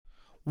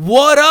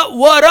What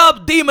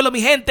up, dímelo, mi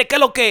gente, que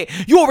lo que?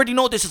 You already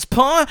know this is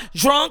Pun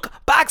Drunk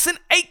Boxing,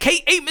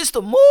 a.k.a.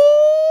 Mr.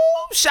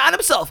 Moonshine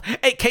himself,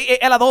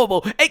 a.k.a. El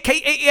Adobo,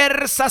 a.k.a. El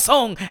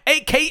Sazón,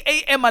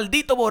 a.k.a. El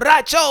Maldito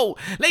Borracho.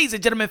 Ladies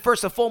and gentlemen,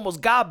 first and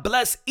foremost, God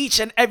bless each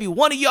and every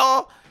one of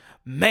y'all.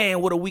 Man,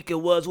 what a week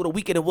it was, what a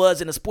weekend it was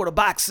in the sport of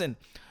boxing.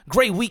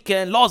 Great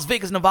weekend, Las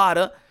Vegas,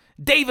 Nevada.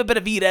 David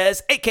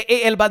Benavidez,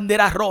 a.k.a. El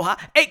Bandera Roja,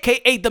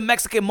 a.k.a. the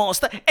Mexican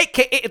Monster,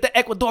 a.k.a. the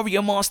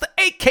Ecuadorian Monster,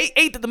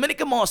 a.k.a. the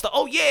Dominican Monster.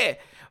 Oh, yeah.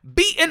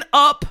 Beaten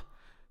up,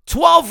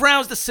 12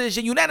 rounds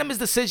decision, unanimous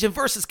decision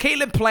versus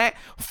Caleb Plant,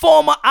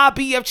 former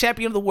IBF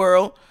champion of the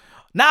world.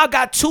 Now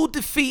got 2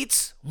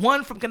 defeats,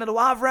 one from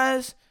Canelo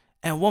Alvarez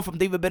and one from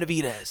David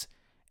Benavidez.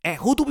 And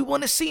who do we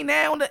want to see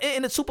now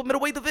in the super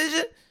middleweight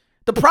division?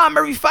 The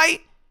primary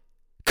fight,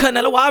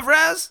 Canelo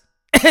Alvarez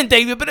and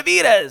David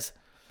Benavidez.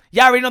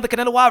 Y'all already know that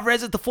Canelo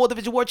Alvarez is the 4th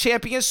Division World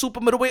Champion, super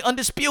middleweight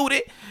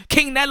undisputed.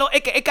 King Nelo,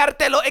 a.k.a.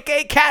 Cartelo,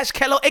 a.k.a. Cash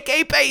Kello,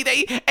 a.k.a.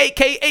 Payday,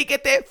 a.k.a.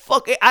 get that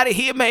fuck out of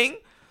here, man.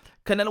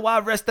 Canelo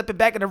Alvarez stepping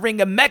back in the ring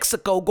in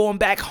Mexico, going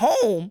back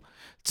home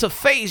to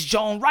face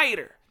John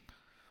Ryder.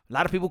 A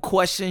lot of people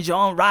question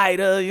John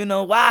Ryder,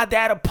 why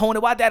that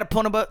opponent,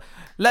 but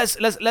let's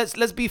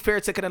be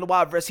fair to Canelo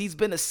Alvarez. He's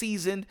been a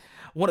seasoned,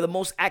 one of the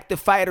most active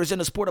fighters in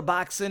the sport of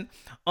boxing.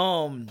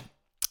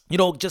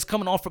 Just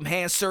coming off from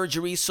hand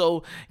surgery,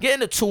 so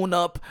getting the tune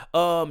up.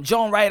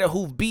 John Ryder,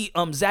 who beat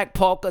Zach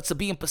Parker to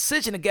be in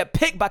position to get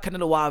picked by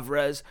Canelo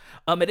Alvarez.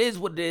 It is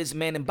what it is,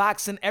 man. In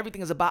boxing,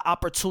 everything is about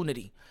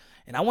opportunity.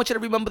 And I want you to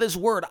remember this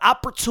word,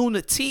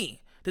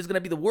 opportunity. This is going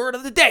to be the word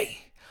of the day.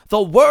 The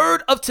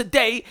word of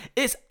today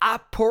is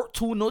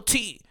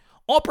opportunity.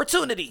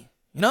 Opportunity,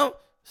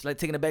 It's like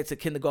taking it back to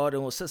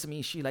kindergarten or Sesame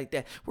and shit like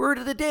that. Word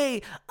of the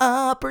day,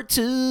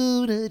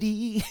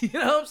 opportunity. You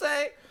know what I'm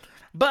saying?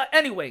 But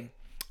anyway,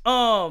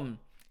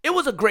 it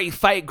was a great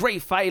fight.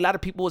 A lot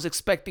of people was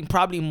expecting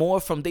probably more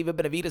from David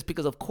Benavidez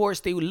because, of course,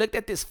 they looked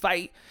at this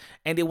fight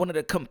and they wanted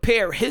to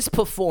compare his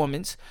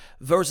performance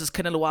versus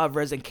Canelo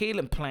Alvarez and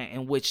Caleb Plant,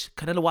 in which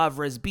Canelo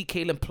Alvarez beat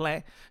Caleb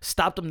Plant,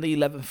 stopped him in the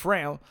 11th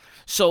round.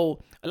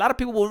 So a lot of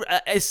people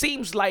it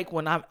seems like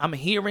when I'm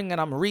hearing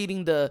and I'm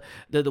reading the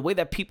way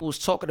that people was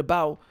talking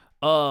about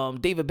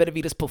David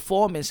Benavidez'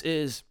 performance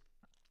is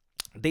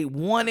they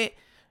wanted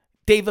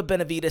David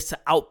Benavidez to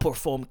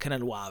outperform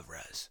Canelo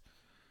Alvarez.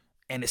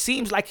 And it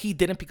seems like he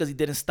didn't because he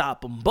didn't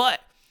stop him. But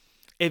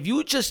if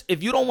you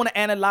don't want to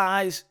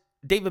analyze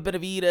David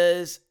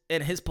Benavidez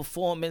and his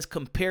performance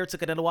compared to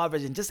Canelo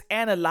Alvarez and just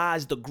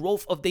analyze the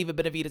growth of David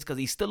Benavidez because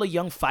he's still a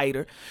young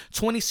fighter,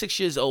 26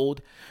 years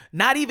old,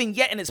 not even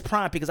yet in his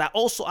prime, because I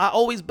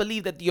always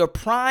believe that your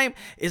prime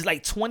is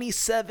like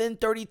 27,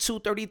 32,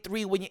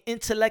 33 when your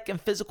intellect and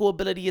physical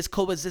ability is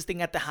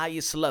coexisting at the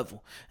highest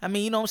level. I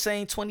mean, you know what I'm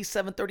saying?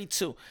 27,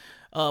 32.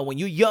 When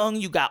you're young,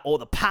 you got all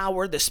the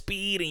power, the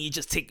speed,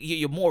 and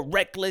you're more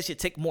reckless, you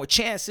take more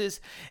chances.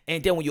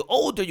 And then when you're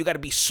older, you got to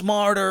be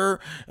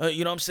smarter.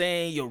 You know what I'm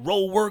saying? Your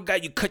roll work,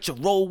 you cut your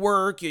roll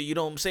work. You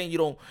know what I'm saying?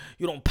 You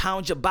don't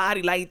pound your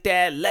body like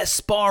that. Less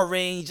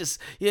sparring, just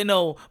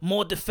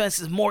more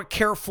defenses, more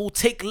careful,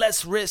 take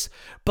less risks.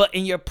 But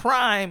in your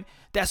prime,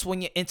 that's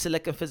when your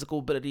intellect and physical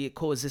ability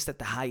coexist at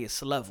the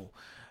highest level.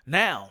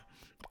 Now,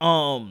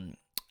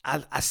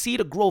 I see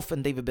the growth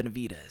in David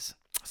Benavidez.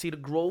 I see the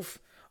growth.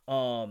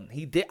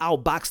 He did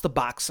outbox the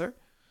boxer.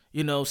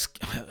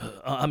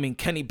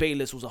 Kenny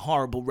Bayless was a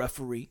horrible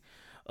referee.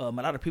 A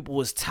lot of people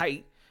was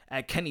tight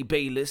at Kenny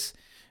Bayless.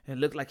 It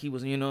looked like he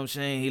was, he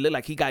looked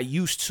like he got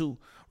used to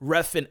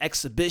reffing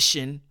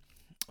exhibition,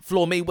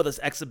 Floyd Mayweather's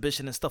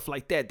exhibition and stuff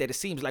like that. That it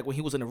seems like when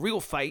he was in a real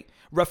fight,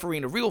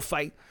 refereeing a real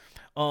fight,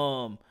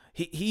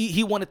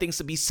 he wanted things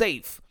to be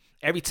safe.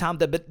 Every time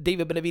that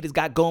David Benavidez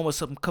got going with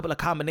some couple of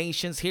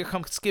combinations, here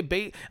comes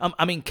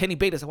Kenny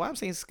Bayless. Why I'm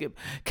saying Skip?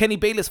 Kenny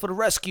Bayless for the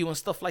rescue and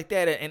stuff like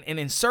that, and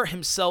insert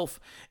himself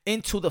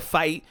into the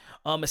fight.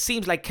 It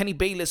seems like Kenny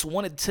Bayless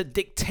wanted to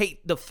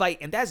dictate the fight,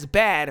 and that's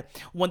bad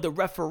when the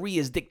referee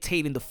is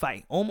dictating the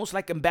fight. Almost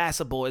like in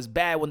basketball, it's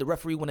bad when the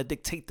referee want to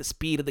dictate the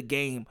speed of the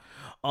game.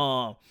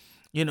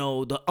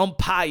 The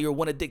umpire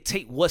want to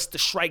dictate what's the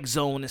strike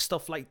zone and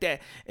stuff like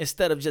that,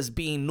 instead of just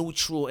being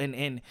neutral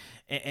and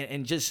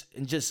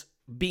just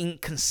being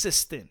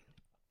consistent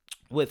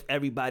with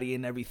everybody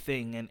and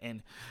everything.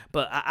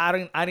 But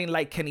I didn't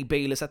like Kenny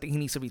Bayless. I think he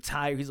needs to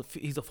retire.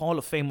 He's a Hall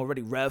of Fame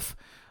already ref.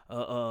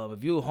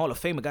 If you're a Hall of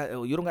Famer, guy,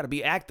 you don't got to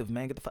be active,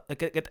 man. Get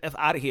the F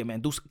out of here,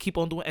 man. Keep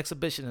on doing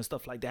exhibitions and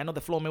stuff like that. I know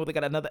that Floyd Mayweather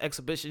got another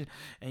exhibition,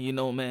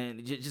 and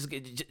man,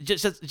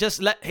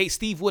 just let. Hey,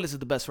 Steve Willis is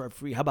the best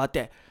referee. How about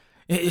that?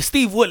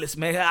 Steve Willis,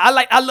 man.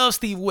 I love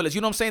Steve Willis.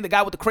 You know what I'm saying? The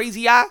guy with the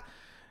crazy eye.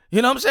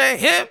 You know what I'm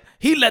saying?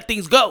 He let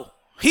things go.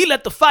 He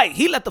let the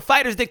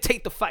fighters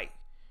dictate the fight.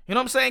 You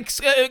know what I'm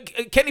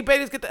saying? Kenny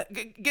Bayless,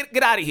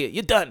 get out of here.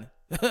 You're done.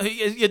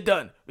 You're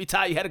done.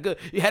 Retire.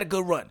 You had a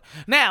good run.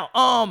 Now,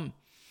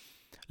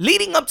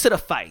 leading up to the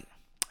fight,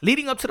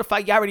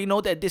 you already know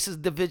that this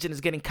division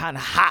is getting kind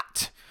of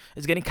hot.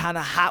 It's getting kind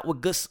of hot with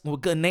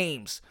good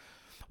names.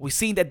 We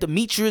seen that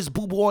Demetrius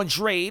Boo Boo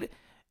Andrade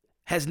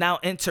has now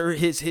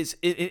entered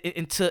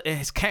into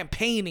his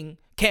campaigning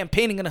in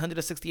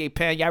 168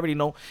 pound. You already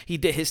know he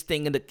did his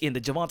thing in the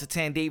Gervonta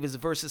Tan Davis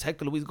versus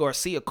Hector Luis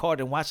Garcia card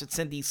in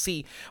Washington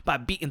D.C. by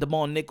beating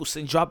Jamal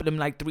Nicholson, dropping him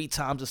like 3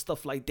 times and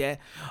stuff like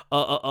that.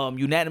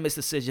 Unanimous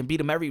decision,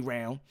 beat him every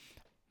round.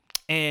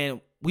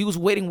 And we was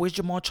waiting. Where's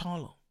Jermall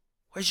Charlo?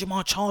 Where's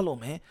Jermall Charlo,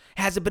 man?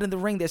 Hasn't been in the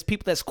ring. There's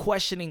people that's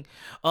questioning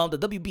the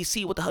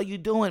WBC. What the hell you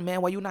doing,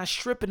 man? Why you not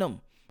stripping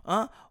him?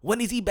 When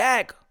is he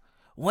back?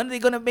 When are they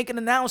gonna make an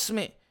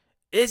announcement?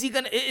 Is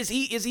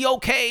he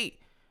okay?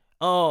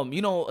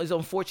 It's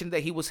unfortunate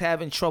that he was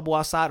having trouble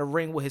outside the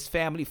ring with his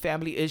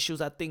family issues.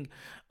 I think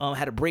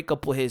had a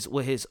breakup with his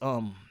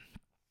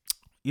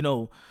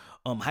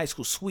high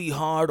school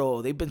sweetheart,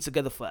 or they've been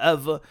together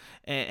forever,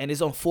 and it's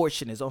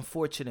unfortunate. It's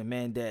unfortunate,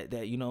 man, that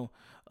in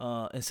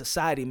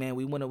society, man,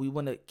 we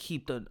wanna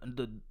keep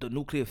the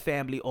nuclear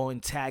family all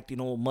intact.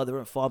 Mother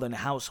and father in the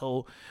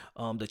household,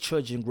 the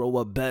children grow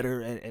up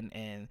better,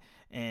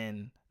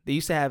 and they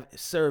used to have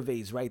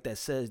surveys, right, that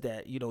says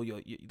that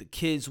the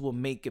kids will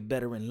make it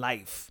better in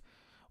life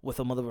with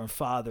a mother and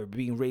father,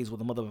 being raised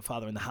with a mother and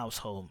father in the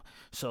household.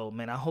 So,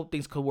 man, I hope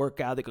things could work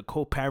out. They could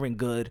co-parent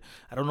good.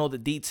 I don't know the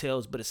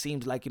details, but it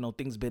seems like,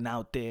 things been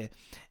out there,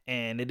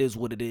 and it is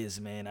what it is,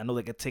 man. I know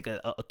they could take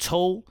a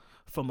toll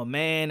from a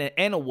man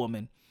and a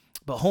woman,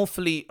 but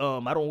hopefully,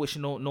 I don't wish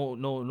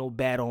no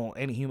bad on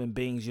any human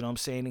beings, you know what I'm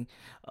saying?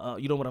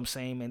 You know what I'm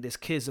saying, man? There's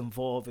kids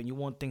involved, and you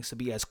want things to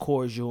be as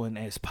cordial and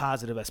as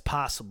positive as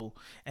possible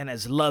and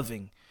as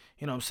loving,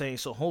 you know what I'm saying?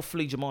 So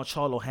hopefully Jermall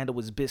Charlo handled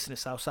his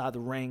business outside the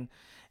ring.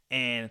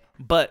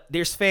 But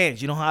there's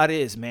fans, you know how it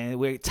is, man.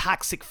 We're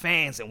toxic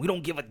fans, and we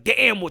don't give a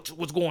damn what's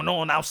going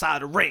on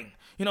outside the ring.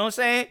 You know what I'm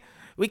saying?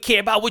 We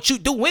care about what you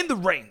do in the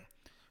ring.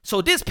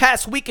 So this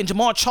past weekend,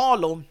 Jermall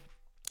Charlo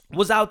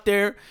was out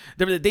there.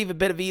 There was David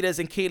Benavidez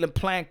and Caleb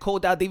Plant,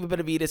 called out David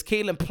Benavidez,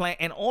 Caleb Plant,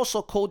 and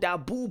also called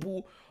out Boo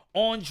Boo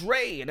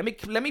Andre. And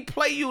let me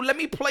play you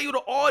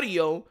the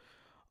audio.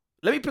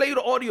 Let me play you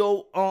the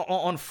audio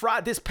on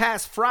Friday, this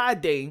past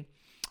Friday.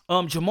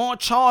 Jermall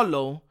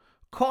Charlo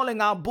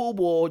calling out Boo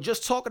Boo, or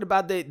just talking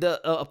about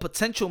the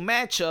potential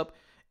matchup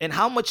and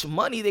how much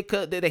money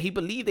that he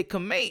believed they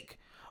could make.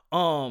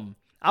 I'll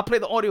play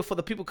the audio for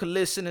the people could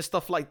listen and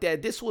stuff like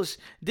that. This was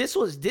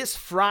this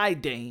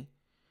Friday.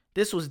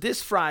 This was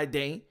this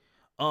Friday,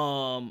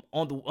 on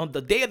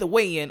the day of the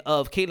weigh-in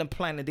of Caleb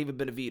Plant and David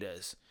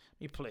Benavidez. Let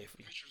me play it for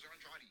you.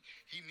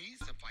 He needs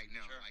to fight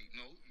now. Sure. Like,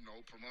 no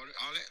promoter,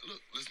 all that. Look,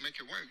 let's make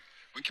it work.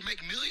 We can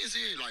make millions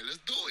here. Like, let's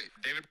do it.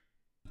 David.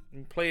 Let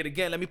me play it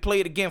again. Let me play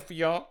it again for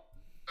y'all.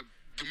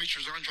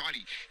 Demetrius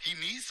Andrade, he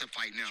needs to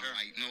fight now. Sure.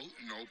 Like,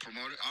 no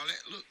promoter, all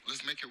that. Look,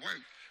 let's make it work.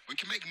 We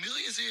can make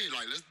millions here.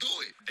 Like, let's do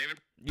it. David.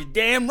 You're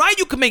damn right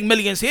you can make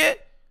millions here.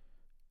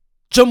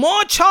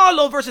 Jermall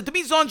Charlo versus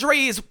Demetrius Andre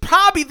is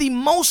probably the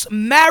most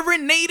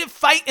marinated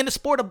fight in the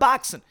sport of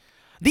boxing.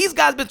 These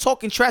guys been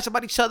talking trash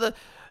about each other,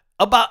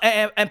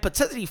 and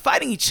potentially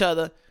fighting each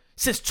other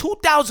since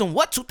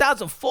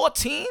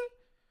 2014?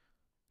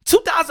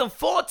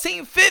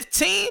 2014,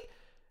 15?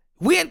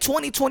 We're in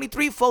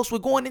 2023, folks. We're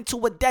going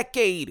into a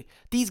decade.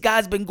 These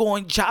guys been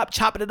going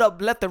chopping it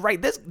up left and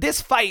right.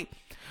 This fight,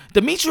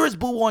 Demetrius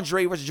Boo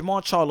Andre versus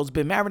Jermall Charlo, has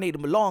been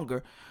marinated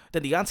longer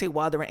than Deontay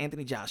Wilder and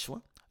Anthony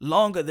Joshua.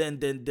 Longer than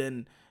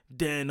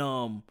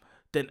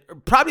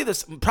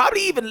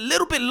probably even a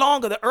little bit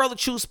longer than Earl of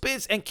True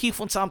Spitz and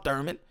Keith and Tom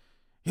Thurman.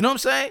 You know what I'm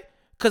saying?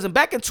 Because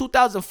back in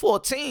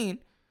 2014,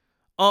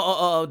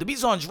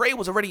 Demetrius Andre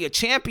was already a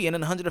champion in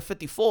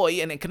 154,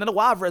 and then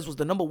Canelo Alvarez was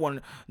the number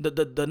one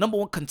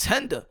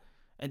contender.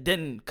 And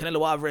then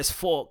Canelo Alvarez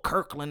fought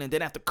Kirkland, and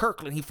then after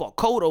Kirkland, he fought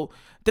Cotto.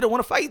 Didn't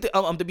want to fight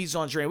Demetrius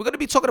Andre. We're gonna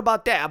be talking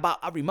about that.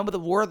 I remember the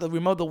word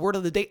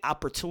of the day: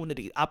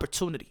 opportunity.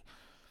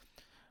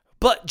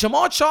 But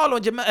Jermall Charlo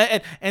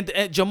and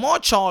Jermall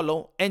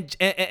Charlo and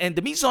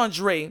Demetrius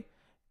Andre,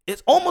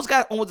 it's almost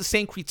the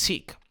same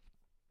critique.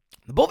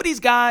 Both of these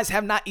guys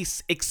have not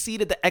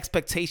exceeded the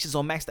expectations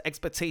or maxed the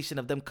expectation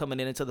of them coming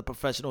into the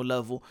professional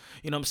level.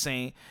 You know what I'm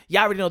saying?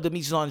 Y'all already know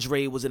Demetrius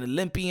Andre was an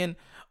Olympian.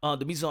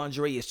 Demetrius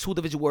Andre is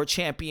 2-division world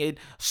champion.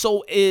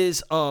 So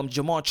is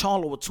Jermall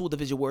Charlo, a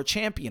 2-division world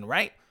champion,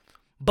 right?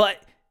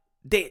 But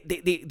they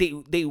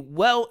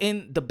well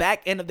in the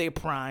back end of their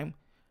prime.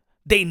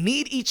 They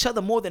need each other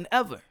more than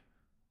ever.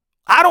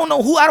 We don't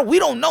know who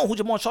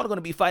Jermall Charlo going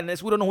to be fighting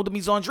next. We don't know who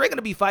Demetrius Andre going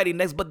to be fighting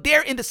next. But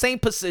they're in the same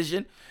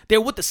position. They're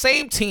with the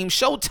same team,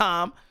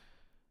 Showtime.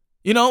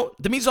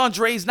 Demetrius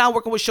Andre is now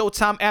working with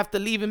Showtime after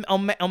leaving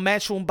on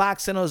Matchroom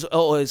Boxing,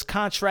 or his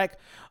contract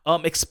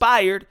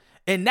expired.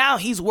 And now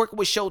he's working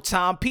with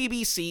Showtime,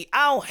 PBC,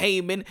 Al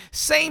Heyman,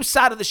 same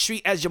side of the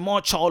street as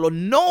Jermall Charlo.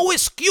 No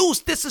excuse.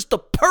 This is the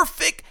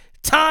perfect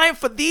time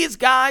for these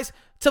guys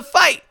to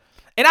fight.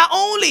 And not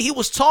only he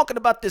was talking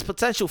about this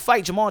potential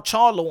fight, Jermall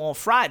Charlo, on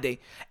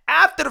Friday,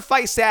 after the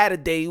fight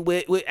Saturday,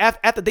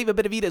 after David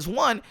Benavidez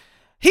won,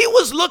 he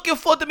was looking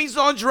for Demetrius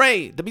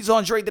Andre. Demetrius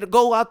Andre didn't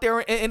go out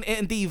there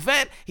in the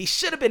event. He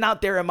should have been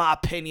out there, in my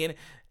opinion.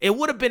 It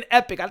would have been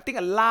epic. I think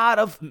a lot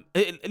of,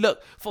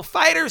 look, for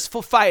fighters,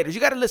 you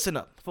got to listen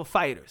up. For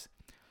fighters,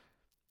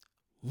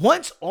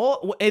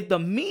 If the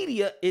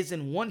media is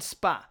in one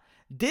spot,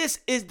 this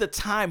is the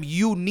time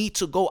you need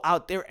to go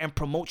out there and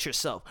promote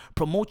yourself,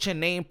 promote your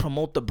name,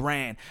 promote the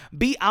brand,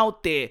 be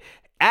out there,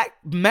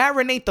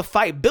 marinate the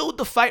fight, build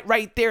the fight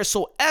right there.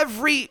 So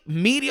every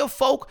media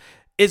folk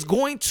is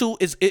going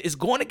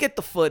to get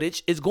the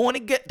footage, is going to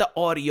get the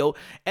audio,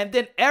 and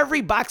then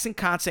every boxing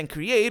content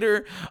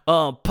creator,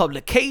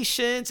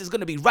 publications is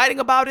going to be writing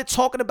about it,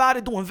 talking about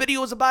it, doing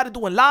videos about it,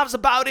 doing lives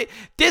about it.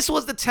 This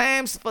was the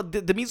times for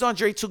Demetrius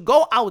Andrade to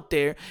go out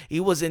there. He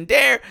was in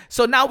there,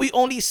 so now we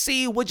only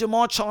see what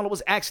Jermall Charlo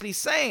was actually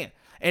saying,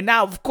 and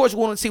now of course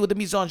we want to see what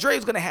Demetrius Andrade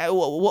is going to have,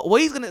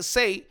 what he's going to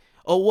say,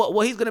 or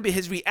what he's going to be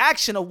his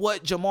reaction of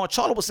what Jermall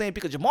Charlo was saying,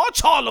 because Jermall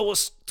Charlo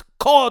was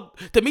called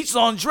Demetrius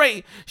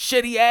Andrade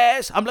shitty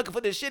ass. I'm looking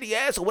for this shitty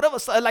ass or whatever,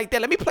 something like that.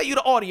 Let me play you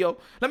the audio.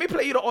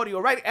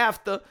 Right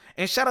after.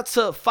 And shout out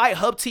to Fight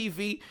Hub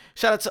TV.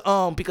 Shout out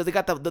to because they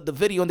got the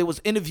video and they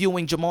was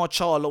interviewing Jermall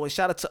Charlo. And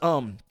shout out to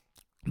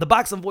the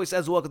Boxing Voice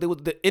as well, because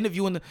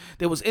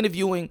they was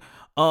interviewing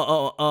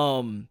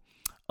Jermall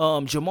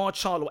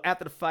Charlo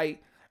after the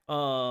fight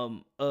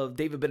of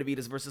David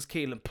Benavidez versus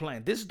Caleb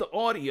Plant. This is the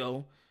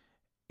audio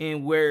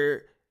in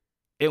where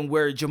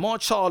Jermall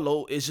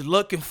Charlo is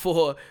looking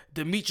for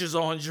Demetrius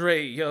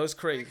Andrade. Yo, it's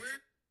crazy. Where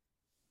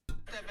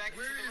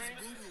is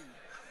Boo Boo?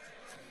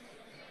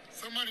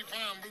 Somebody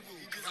find Boo Boo,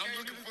 because I'm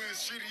looking for his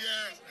shitty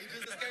ass. He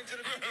just came to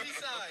the BBC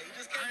side. He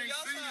just came to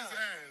y'all side. I ain't seen his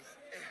ass.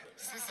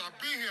 Since I've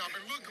been here, I've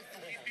been looking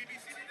for him.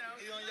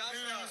 He on y'all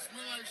side.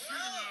 Smell like shit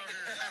out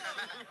here.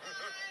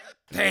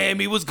 Damn,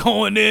 he was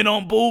going in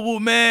on Boo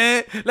Boo,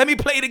 man. Let me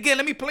play it again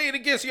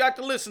so y'all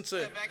can listen to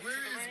it. Where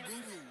is Boo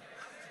Boo?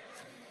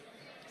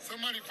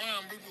 Somebody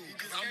find Boo Boo,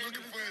 because I'm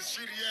looking for his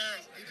shitty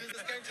ass. He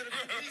just came to the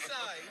BBC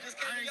side. He just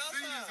came to y'all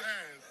side. I ain't seen his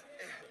ass.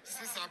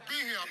 Since I've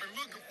been here, I've been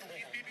looking for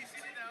him.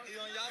 He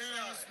on y'all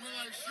side. Smell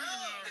like shit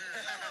out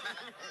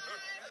here.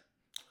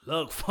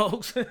 Look,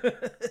 folks,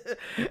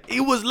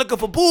 he was looking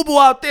for Boo Boo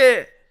out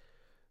there.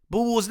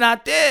 Boo Boo was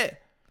not there.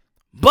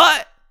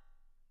 But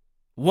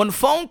one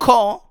phone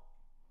call,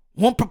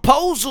 one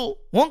proposal,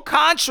 one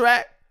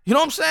contract, you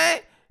know what I'm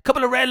saying? A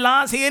couple of red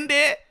lines here and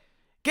there.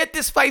 Get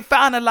this fight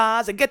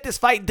finalized and get this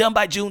fight done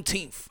by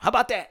Juneteenth. How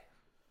about that?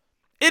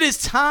 It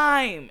is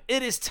time.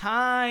 It is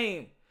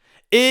time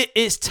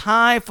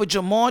for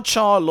Jermall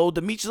Charlo,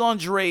 Demetrius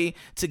Andrade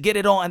to get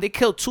it on. And they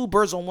killed two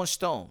birds on one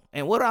stone.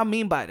 And what do I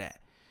mean by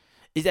that?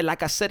 Is that,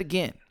 like I said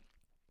again,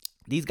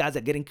 these guys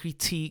are getting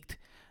critiqued.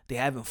 They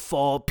haven't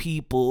fought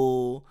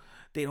people.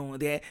 They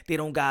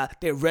don't got,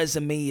 their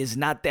resume is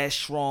not that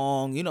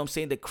strong. You know what I'm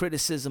saying? The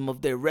criticism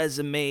of their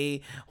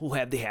resume,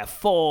 they have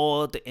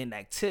fought, the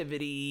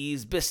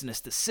inactivities,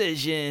 business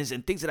decisions,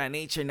 and things of that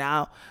nature.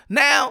 Now,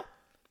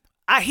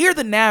 I hear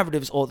the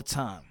narratives all the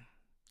time.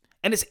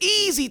 And it's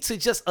easy to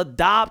just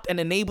adopt and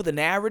enable the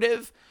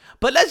narrative.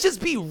 But let's just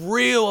be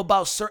real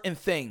about certain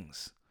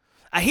things.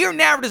 I hear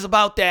narratives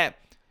about that.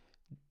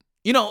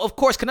 You know, of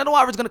course, Canelo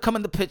Alvarez is going to come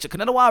in the picture.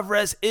 Canelo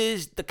Alvarez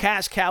is the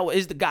cash cow,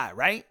 is the guy,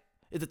 right?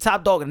 Is the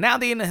top dog. And now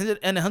they're in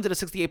the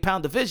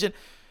 168-pound division.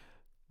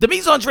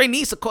 Demetrius Andrade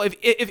needs to call.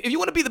 If you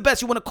want to be the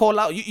best, you want to call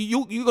out.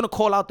 You're going to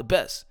call out the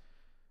best.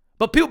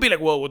 But people be like,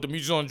 well, with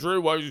Demetrius Andrade,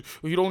 why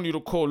you don't need to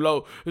call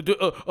out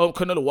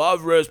Canelo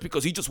Alvarez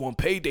because he just want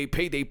payday.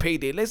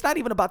 It's not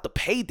even about the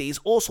payday. It's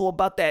also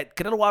about that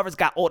Canelo Alvarez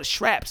got all the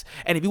straps.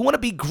 And if you want to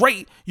be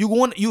great,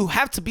 you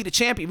have to be the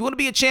champion. If you want to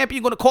be a champion,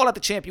 you're going to call out the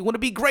champion. You want to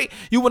be great,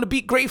 you want to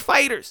beat great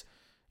fighters.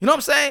 You know what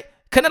I'm saying?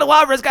 Canelo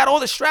Alvarez got all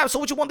the straps, so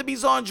what you want to be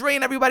Andrade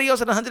and everybody else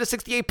at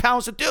 168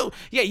 pounds to do?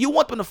 Yeah, you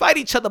want them to fight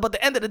each other, but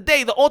at the end of the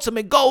day, the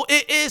ultimate goal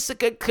is to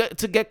get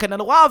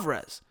Canelo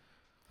Alvarez.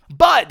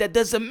 But that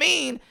doesn't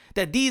mean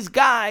that these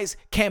guys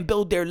can't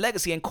build their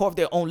legacy and carve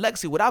their own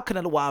legacy without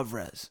Canelo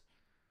Alvarez.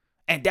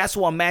 And that's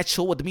why a match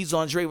with Demetrius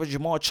Andrade versus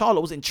Jermall Charlo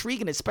was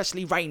intriguing,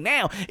 especially right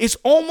now. It's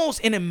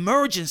almost an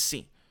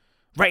emergency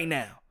right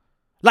now.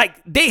 Like,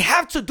 they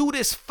have to do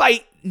this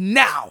fight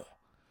now.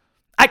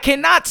 I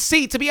cannot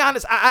see, to be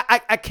honest,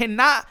 I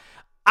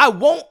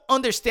won't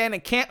understand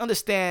and can't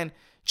understand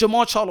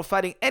Jermall Charlo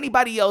fighting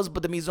anybody else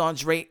but Demetrius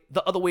Andrade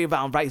the other way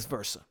around, vice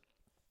versa.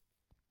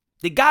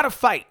 They got to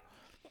fight.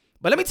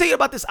 But let me tell you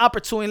about this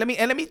opportunity.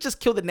 Let me just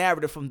kill the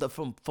narrative from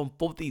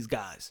both these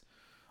guys.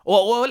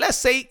 Or let's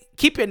say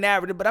keep your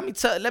narrative, but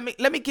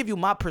let me give you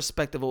my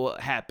perspective of what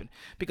happened.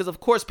 Because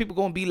of course people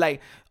gonna be like,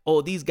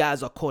 oh, these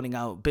guys are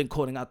been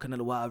calling out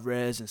Canelo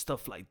Alvarez and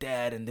stuff like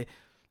that, and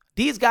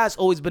these guys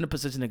always been in a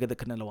position to get the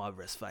Canelo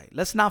Alvarez fight.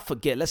 Let's not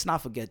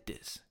forget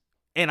this.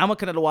 And I'm a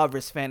Canelo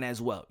Alvarez fan as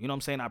well. You know what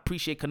I'm saying? I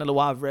appreciate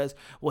Canelo Alvarez,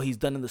 what he's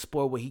done in the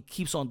sport, what he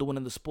keeps on doing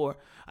in the sport.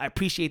 I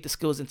appreciate the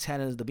skills and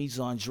talent of Demetrius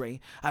Andrade.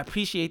 I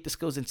appreciate the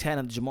skills and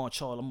talent of Jermall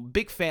Charlo. I'm a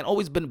big fan,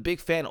 always been a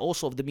big fan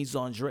also of Demetrius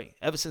Andrade,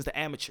 ever since the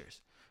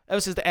amateurs.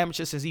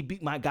 Since he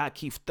beat my guy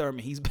Keith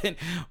Thurman, he's been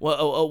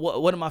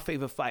one of my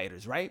favorite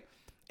fighters, right?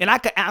 And I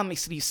can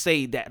honestly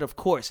say that, of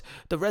course,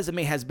 the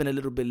resume has been a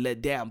little bit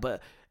let down,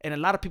 and a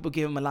lot of people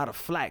give him a lot of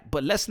flack.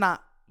 But let's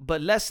not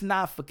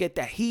forget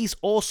that he's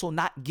also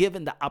not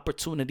given the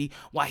opportunity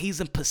while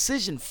he's in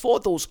position for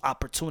those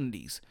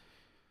opportunities.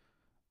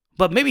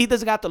 But maybe he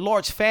doesn't got the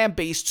large fan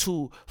base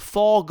to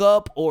fog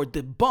up or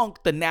debunk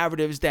the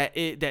narratives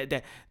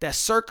that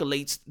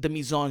circulates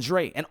Demetrius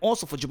Andrade, and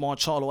also for Jermall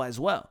Charlo as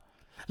well.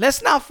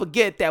 Let's not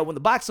forget that when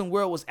the boxing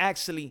world was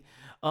actually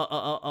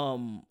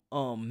mad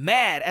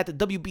at the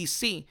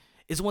WBC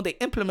is when they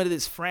implemented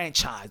this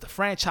franchise, the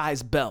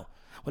franchise belt.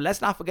 Well,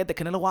 let's not forget that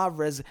Canelo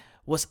Alvarez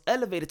was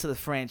elevated to the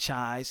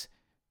franchise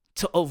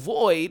to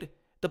avoid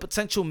the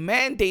potential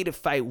mandated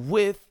fight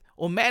with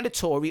or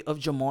mandatory of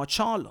Jermall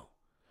Charlo.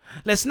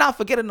 Let's not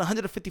forget in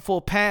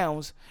 154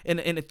 pounds,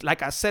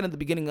 like I said in the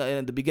beginning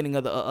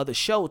of the other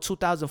show,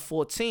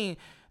 2014,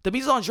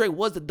 Demetrius Andrade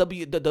was the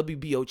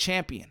WBO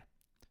champion.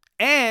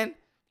 And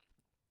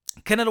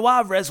Canelo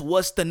Alvarez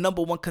was the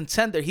number one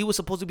contender. He was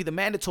supposed to be the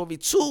mandatory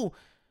to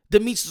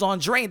Demetrius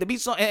Andrade. And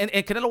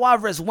Canelo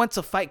Alvarez went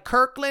to fight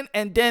Kirkland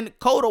and then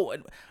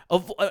Cotto,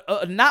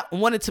 not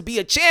wanting to be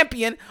a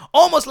champion,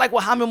 almost like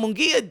what Jaime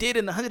Munguia did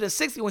in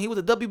 160 when he was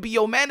a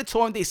WBO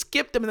mandatory and they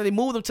skipped him and then they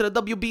moved him to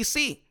the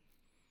WBC.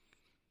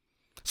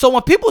 So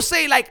when people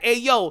say like, hey,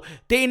 yo,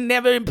 they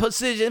never in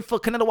position for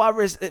Canelo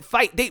Alvarez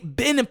fight, they've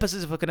been in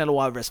position for Canelo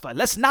Alvarez fight.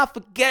 Let's not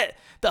forget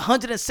the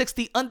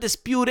 160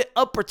 undisputed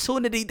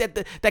opportunity that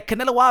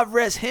Canelo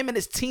Alvarez, him and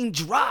his team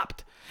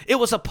dropped. It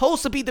was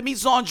supposed to be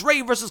Demetrius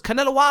Andrade versus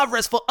Canelo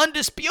Alvarez for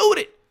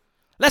undisputed.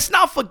 Let's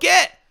not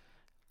forget.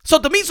 So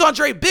Demetrius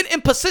Andrade been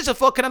in position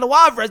for Canelo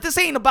Alvarez. This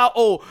ain't about,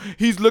 oh,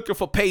 he's looking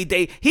for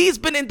payday. He's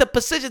been in the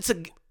position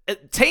to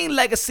attain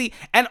legacy.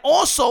 And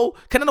also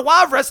Canelo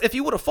Alvarez, if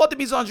he would have fought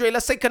Demetrius Andrade,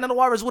 let's say Canelo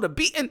Alvarez would have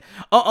beaten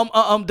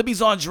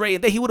Demetrius Andrade,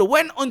 and then he would have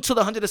went onto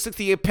the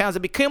 168 pounds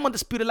and became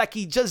undisputed like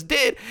he just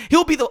did,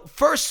 he'll be the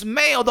first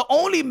male, the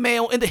only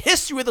male in the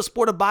history of the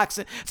sport of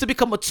boxing to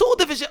become a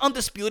 2-division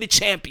undisputed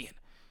champion.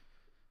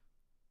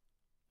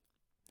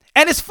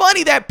 And it's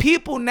funny that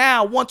people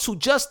now want to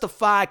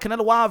justify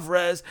Canelo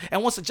Alvarez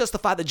and wants to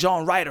justify the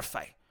John Ryder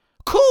fight.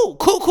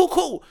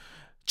 Cool.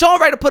 John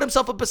Ryder put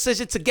himself in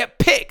position to get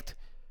picked.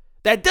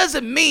 That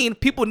doesn't mean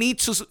people need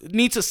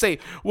to say,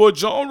 well,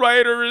 John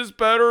Ryder is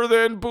better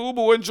than Boo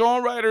Boo, and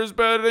John Ryder is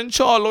better than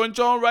Charlo, and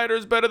John Ryder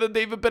is better than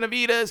David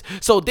Benavidez.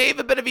 So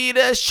David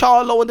Benavidez,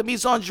 Charlo, and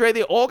Demetrius Andrade,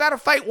 they all got to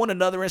fight one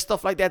another and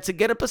stuff like that to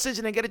get a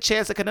position and get a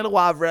chance at Canelo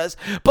Alvarez.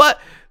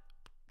 But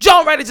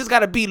John Ryder just got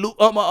to beat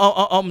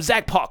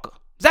Zach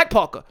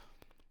Parker.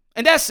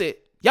 And that's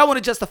it. Y'all want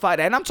to justify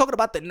that. And I'm talking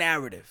about the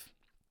narrative.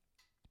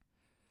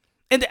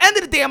 In the end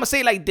of the day, I'm going to say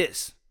it like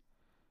this.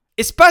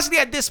 Especially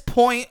at this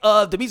point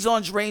of Demetrius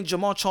Andrade and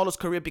Jermall Charlo's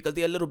career, because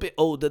they're a little bit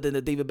older than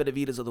the David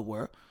Benavidez of the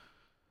world.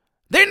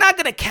 They're not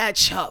going to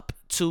catch up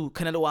to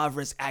Canelo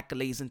Alvarez's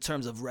accolades in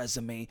terms of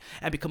resume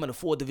and becoming a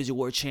 4-division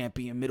world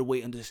champion,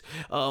 middleweight,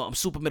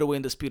 super middleweight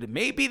undisputed.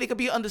 Maybe they could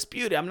be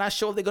undisputed. I'm not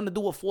sure if they're going to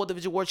do a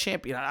 4-division world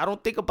champion. I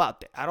don't think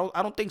about that. I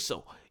don't think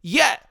so.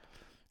 Yet,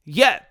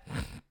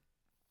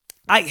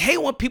 I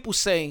hate when people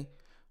say,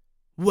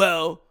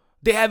 well,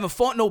 they haven't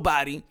fought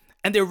nobody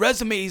and their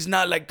resume is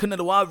not like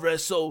Canelo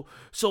Alvarez, so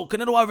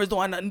Canelo Alvarez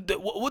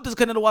what does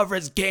Canelo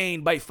Alvarez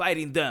gain by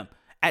fighting them?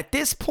 At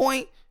this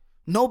point,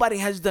 nobody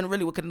has done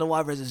really what Canelo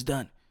Alvarez has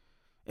done.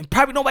 And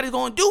probably nobody's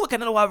going to do what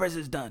Canelo Alvarez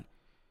has done.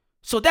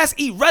 So that's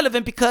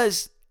irrelevant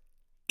because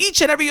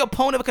each and every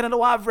opponent of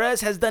Canelo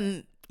Alvarez has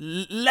done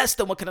less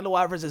than what Canelo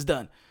Alvarez has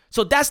done.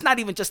 So that's not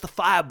even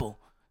justifiable.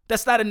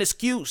 That's not an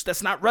excuse.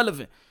 That's not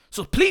relevant.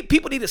 So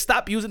people need to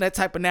stop using that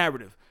type of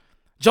narrative.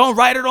 John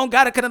Ryder don't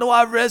got a Canelo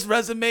Alvarez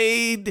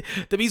resume,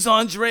 Demetrius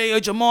Andrade or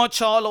Jermall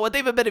Charlo or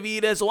David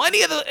Benavidez or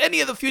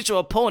any other future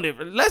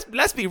opponent.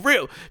 Let's be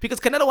real, because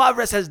Canelo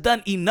Alvarez has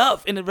done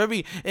enough in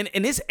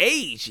his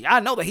age.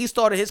 I know that he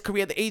started his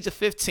career at the age of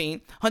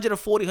 15,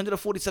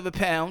 147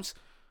 pounds,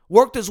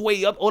 worked his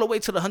way up all the way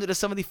to the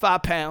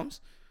 175 pounds,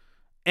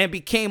 and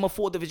became a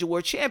 4-division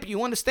world champion.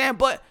 You understand?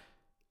 But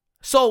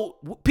so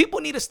people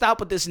need to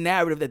stop with this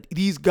narrative that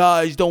these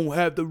guys don't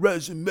have the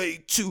resume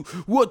to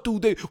what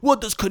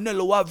does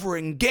Canelo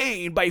Alvarez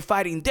gain by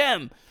fighting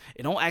them?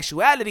 In all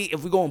actuality,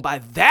 if we're going by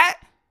that,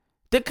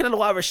 then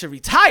Canelo Alvarez should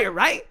retire,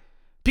 right?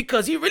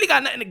 Because he really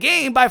got nothing to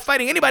gain by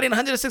fighting anybody in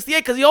 168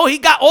 because he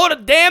got all the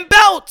damn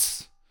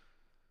belts.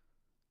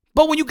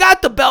 But when you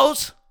got the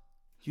belts,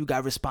 you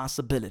got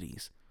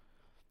responsibilities.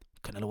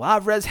 Canelo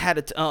Alvarez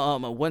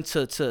went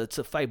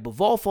to fight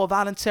Bivol for a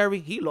voluntary.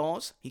 He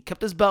lost. He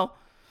kept his belt.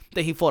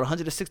 Then he fought a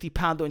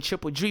 160-pounder in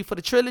Triple G for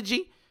the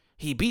trilogy.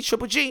 He beat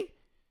Triple G.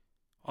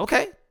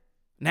 Okay.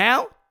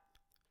 Now,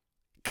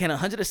 can a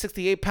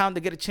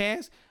 168-pounder get a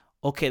chance?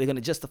 Okay, they're going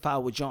to justify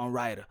it with John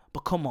Ryder. But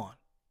come on.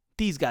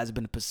 These guys have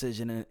been in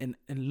position and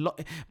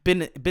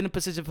been in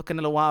position for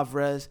Canelo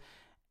Alvarez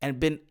and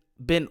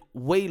been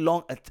way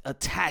long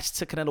attached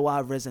to Canelo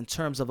Alvarez in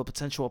terms of a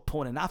potential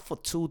opponent. Not for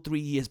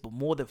 2-3 years, but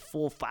more than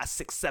 4, 5,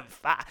 6, 7,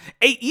 5,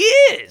 8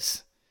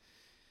 years.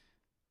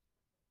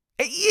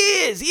 8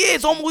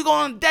 years, almost we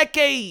going on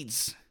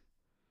decades.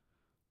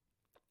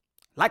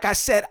 Like I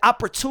said,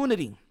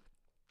 opportunity.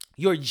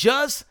 You're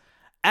just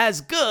as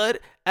good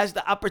as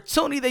the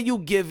opportunity that you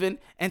given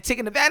and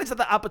taking advantage of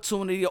the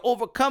opportunity or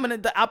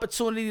overcoming the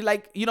opportunity,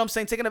 like, you know what I'm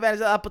saying, taking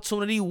advantage of the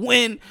opportunity,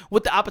 win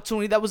with the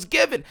opportunity that was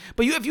given.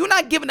 But if you're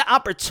not given the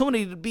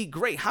opportunity to be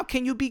great, how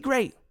can you be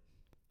great?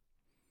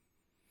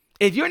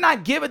 If you're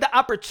not given the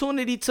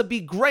opportunity to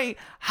be great,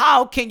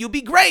 how can you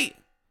be great?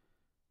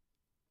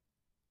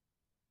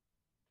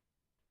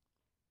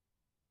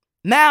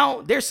 Now,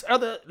 there's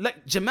other,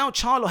 like Jermall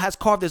Charlo has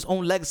carved his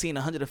own legacy in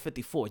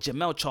 154.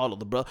 Jermall Charlo,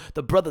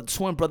 the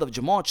twin brother of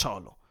Jermall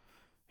Charlo.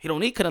 He don't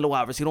need Canelo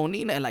Alvarez. He don't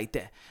need nothing like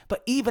that.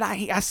 But even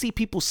I see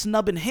people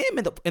snubbing him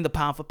in the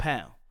pound for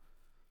pound.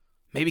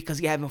 Maybe because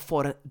he haven't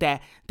fought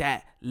that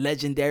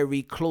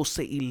legendary, close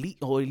to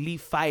elite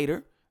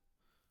fighter.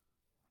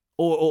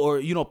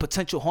 Or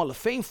potential Hall of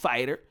Fame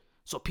fighter.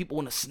 So people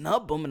want to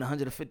snub him in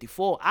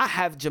 154. I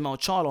have Jermall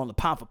Charlo on the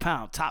pound for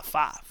pound, top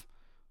 5.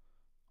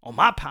 On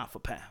my pound for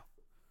pound.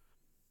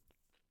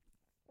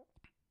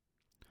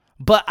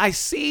 But I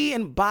see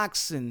in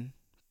boxing,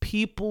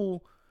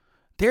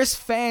 there's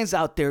fans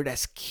out there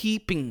that's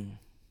keeping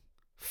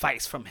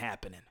fights from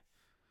happening.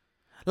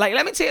 Like,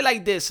 let me tell you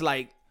like this,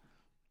 like,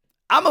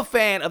 I'm a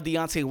fan of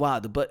Deontay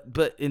Wilder, but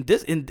in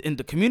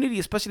the community,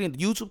 especially in the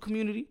YouTube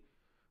community,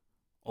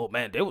 oh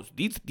man, there was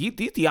these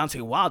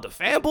Deontay Wilder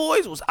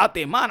fanboys was out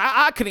there, man.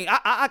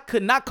 I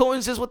could not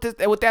coexist with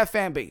that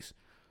fan base.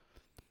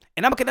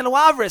 And I'm a Canelo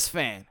Alvarez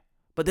fan.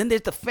 But then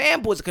there's the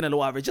fanboys of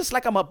Canelo Alvarez. Just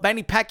like I'm a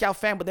Manny Pacquiao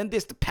fan, but then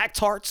there's the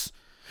Pac-Tarts.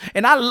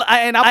 And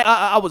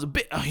I was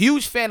a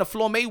huge fan of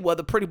Floyd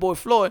Mayweather, Pretty Boy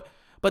Floyd.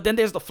 But then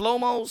there's the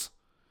Flomos.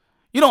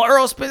 You know,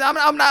 Earl Spence.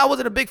 I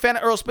wasn't a big fan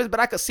of Earl Spence, but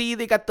I could see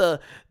they got the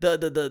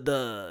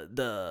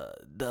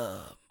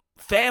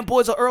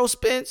fanboys of Earl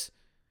Spence.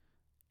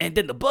 And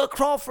then the Bud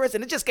Crawfords.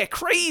 And it just get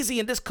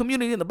crazy in this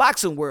community in the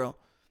boxing world.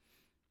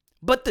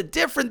 But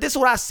this is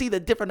what I see,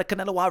 the different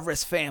Canelo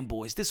Alvarez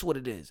fanboys. This is what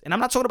it is. And I'm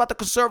not talking about the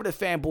conservative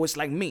fanboys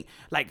like me.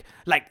 Like,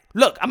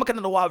 look, I'm a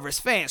Canelo Alvarez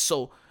fan,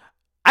 so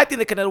I think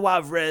that Canelo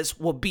Alvarez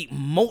will beat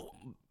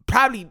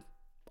probably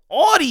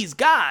all these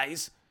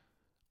guys.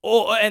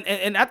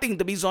 And I think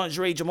Demetrius,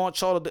 Andrade, Jermall,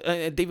 Charlo,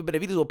 and David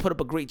Benavidez will put up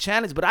a great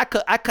challenge. But I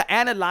could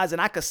analyze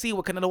and I could see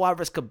what Canelo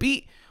Alvarez could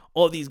beat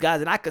all these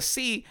guys. And I could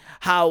see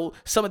how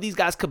some of these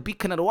guys could beat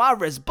Canelo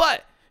Alvarez.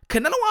 But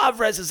Canelo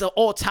Alvarez is an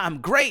all-time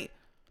great.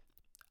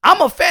 I'm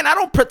a fan. I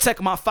don't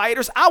protect my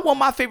fighters. I want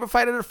my favorite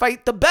fighter to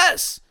fight the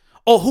best.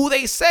 Or who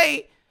they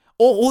say,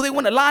 or who they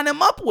want to line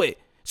them up with.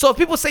 So if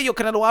people say, yo,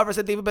 Canelo Alvarez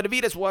and David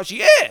Benavidez, well,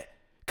 yeah.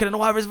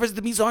 Canelo Alvarez versus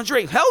Demetrius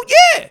Andrade, hell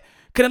yeah.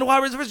 Canelo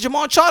Alvarez versus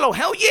Jermall Charlo,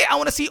 hell yeah. I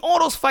want to see all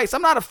those fights.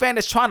 I'm not a fan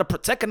that's trying to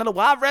protect Canelo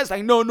Alvarez.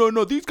 Like, no,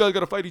 these guys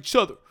got to fight each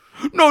other.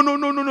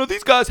 No,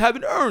 these guys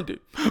haven't earned it.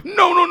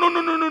 No.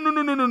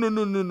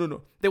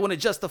 They want to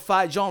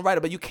justify John Ryder,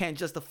 but you can't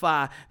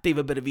justify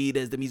David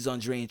Benavidez, Demetrius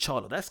Andrade, and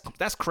Charlo.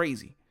 That's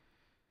crazy.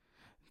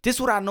 This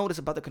is what I noticed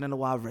about the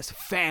Canelo Alvarez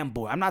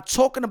fanboy. I'm not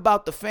talking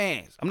about the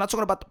fans. I'm not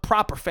talking about the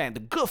proper fan, the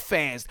good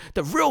fans,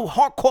 the real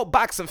hardcore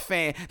boxing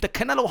fan, the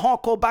Canelo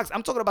hardcore boxing.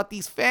 I'm talking about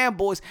these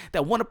fanboys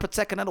that want to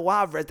protect Canelo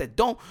Alvarez, that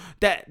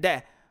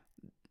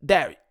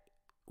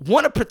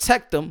want to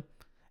protect them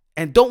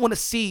and don't want to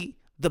see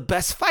the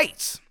best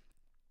fights.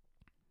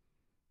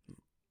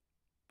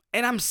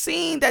 And I'm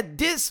seeing that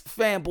this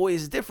fanboy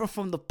is different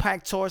from the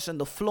Pac-Tarts and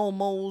the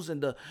Flomos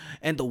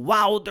and the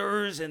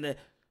Wilders and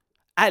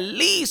at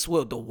least,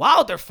 well, the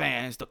Wilder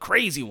fans, the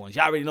crazy ones.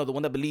 Y'all already know the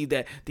one that believed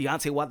that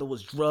Deontay Wilder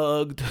was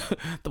drugged.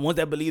 The ones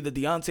that believed that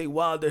Deontay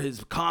Wilder,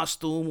 his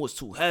costume was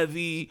too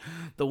heavy.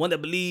 The one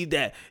that believed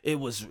that it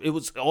was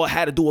all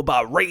had to do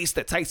about race,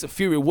 that Tyson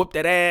Fury whooped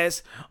that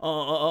ass.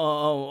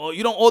 All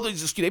those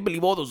excuses. They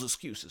believe all those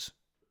excuses.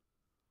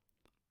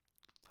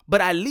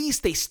 But at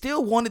least they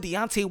still wanted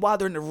Deontay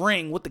Wilder in the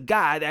ring with the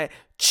guy that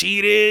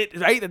cheated,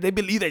 right? That they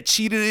believe that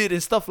cheated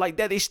and stuff like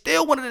that. They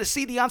still wanted to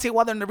see Deontay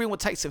Wilder in the ring with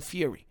Tyson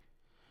Fury.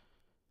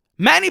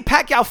 Manny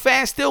Pacquiao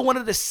fans still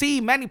wanted to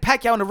see Manny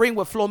Pacquiao in the ring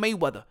with Floyd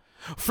Mayweather.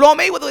 Floyd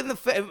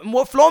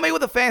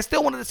Mayweather fans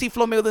still wanted to see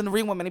Floyd Mayweather in the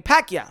ring with Manny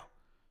Pacquiao.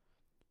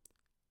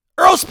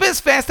 Earl Spence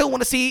fans still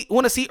want to see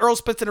Earl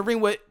Spence in the ring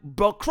with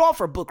Bud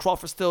Crawford. Bud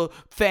Crawford still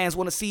fans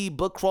want to see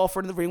Bud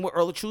Crawford in the ring with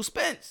Earl True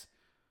Spence.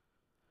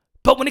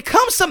 But when it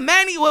comes to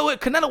with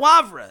Canelo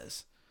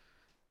Alvarez,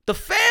 the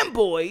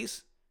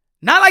fanboys,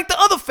 not like the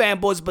other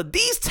fanboys, but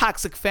these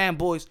toxic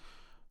fanboys,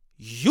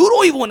 you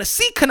don't even want to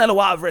see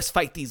Canelo Alvarez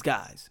fight these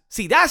guys.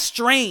 See, that's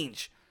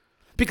strange.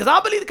 Because I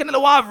believe that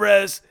Canelo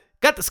Alvarez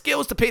got the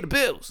skills to pay the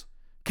bills.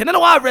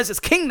 Canelo Alvarez is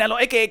King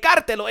Nelo, a.k.a.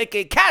 Cartelo,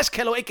 a.k.a. Cash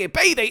Kelo, a.k.a.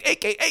 Payday,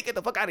 a.k.a. Get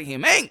the fuck out of here,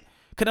 man.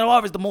 Canelo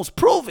Alvarez is the most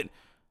proven,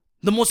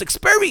 the most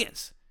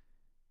experienced,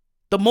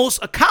 the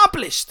most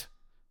accomplished,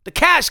 the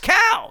cash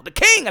cow, the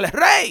king, el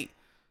rey.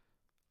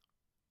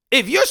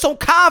 If you're so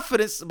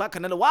confident about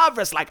Canelo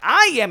Alvarez like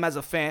I am as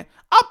a fan,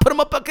 I'll put him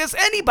up against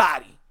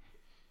anybody.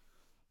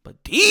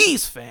 But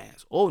these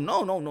fans, oh,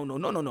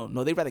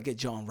 no. They'd rather get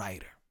John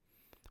Ryder.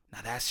 Now,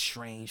 that's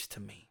strange to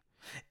me.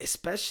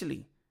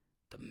 Especially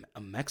a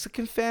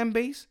Mexican fan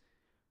base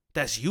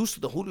that's used to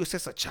the Julio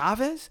Cesar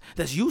Chavez,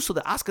 that's used to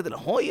the Oscar de la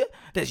Hoya,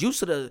 that's used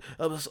to the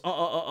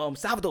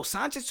Salvador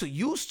Sanchez, so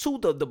used to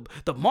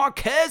the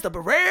Marquez, the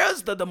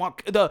Barreras, the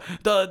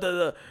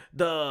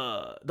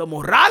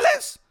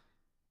Morales,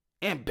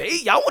 and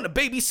y'all want to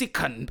babysit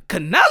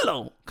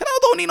Canelo? Canelo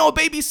don't need no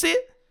babysit.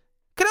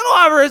 Canelo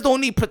Alvarez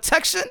don't need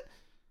protection.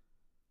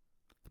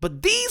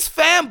 But these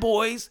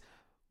fanboys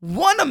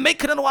want to make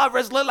Canelo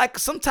Alvarez look like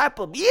some type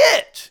of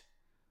bitch,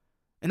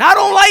 and I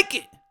don't like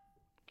it.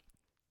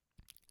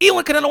 Even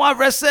when Canelo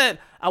Alvarez said,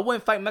 I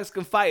wouldn't fight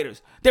Mexican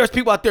fighters, there's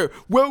people out there,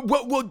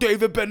 well,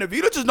 David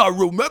Benavidez is not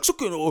real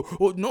Mexican,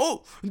 or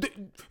no,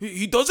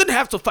 he doesn't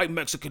have to fight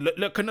Mexican.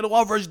 Let Canelo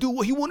Alvarez do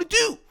what he want to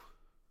do.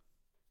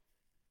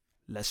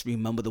 Let's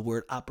remember the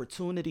word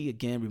opportunity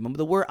again. Remember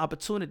the word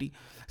opportunity.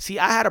 See,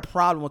 I had a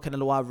problem with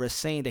Canelo Alvarez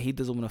saying that he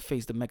doesn't want to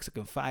face the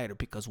Mexican fighter,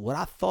 because what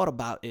I thought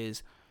about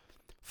is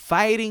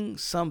fighting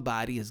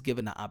somebody is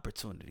given an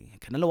opportunity.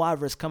 And Canelo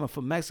Alvarez, coming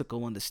from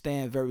Mexico,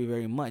 understand very,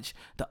 very much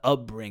the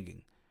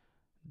upbringing,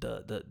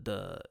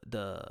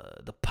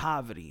 the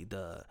poverty,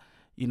 the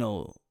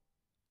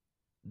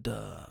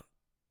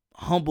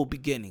humble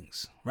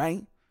beginnings,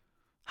 right?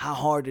 How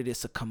hard it is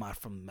to come out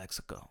from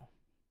Mexico.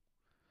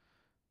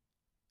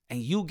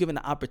 And you giving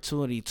the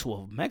opportunity to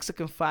a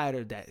Mexican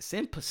fighter that's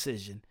in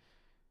position,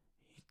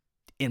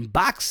 in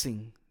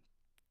boxing,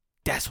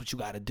 that's what you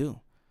got to do.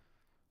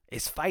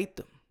 Is fight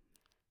them.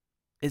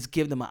 It's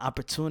give them an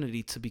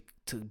opportunity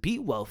to be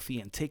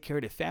wealthy and take care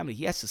of their family.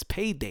 Yes, it's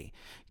payday.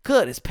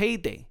 Good, it's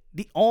payday.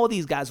 All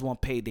these guys want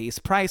payday. It's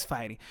prize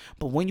fighting.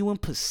 But when you're in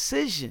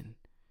position,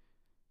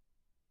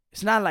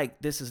 it's not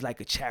like this is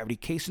like a charity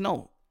case.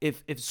 No.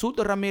 If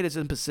Suto Ramirez is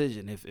in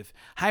position, if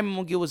Jaime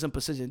Munguia was in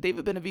position,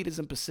 David Benavidez is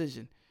in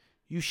position,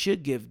 you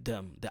should give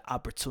them the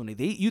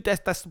opportunity.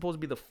 That's supposed to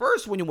be the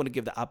first one you want to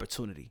give the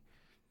opportunity.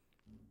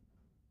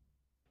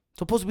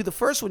 Supposed to be the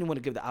first one you want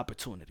to give the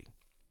opportunity.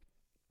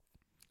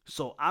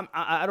 So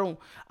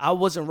I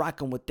wasn't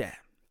rocking with that,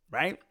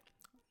 right?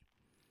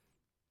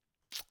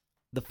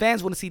 The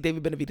fans want to see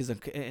David Benavidez and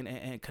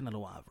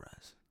Canelo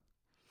Alvarez.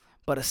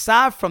 But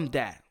aside from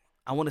that,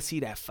 I want to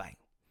see that fight.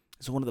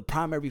 It's one of the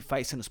primary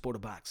fights in the sport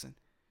of boxing.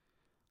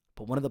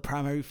 But one of the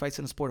primary fights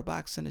in the sport of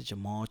boxing is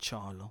Jermall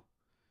Charlo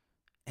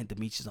and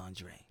Demetrius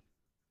Andrade.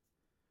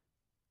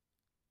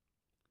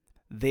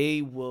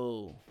 They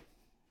will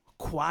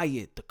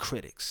quiet the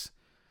critics.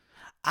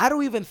 I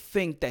don't even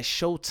think that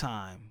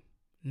Showtime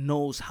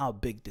knows how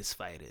big this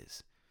fight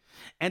is.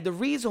 And the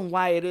reason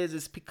why it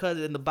is because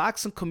in the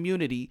boxing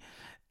community,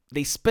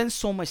 they spend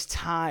so much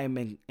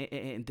time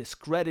in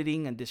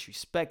discrediting and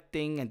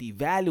disrespecting and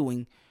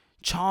devaluing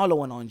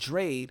Charlo and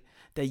Andrade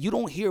that you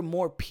don't hear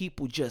more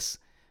people just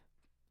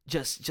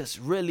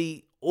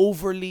really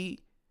overly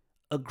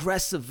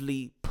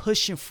aggressively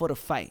pushing for the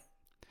fight.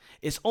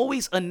 It's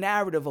always a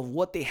narrative of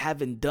what they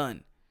haven't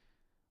done,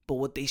 but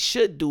what they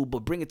should do,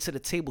 but bring it to the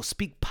table,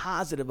 speak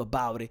positive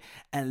about it,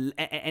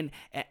 and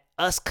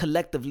us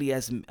collectively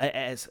as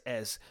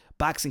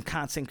boxing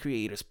content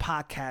creators,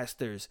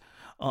 podcasters,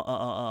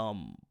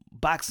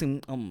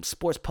 boxing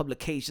sports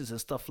publications and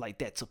stuff like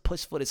that, to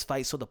push for this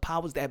fight so the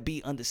powers that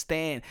be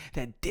understand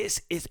that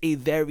this is a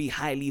very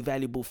highly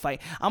valuable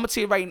fight. I'm gonna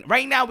tell you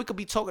right now, we could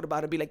be talking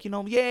about it, be like,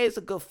 yeah, it's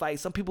a good fight.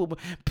 Some people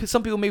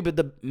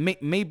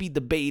may be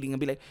debating and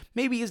be like,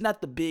 maybe it's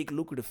not the big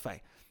lucrative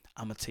fight.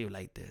 I'm gonna tell you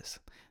like this.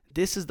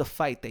 This is the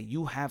fight that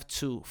you have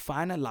to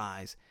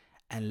finalize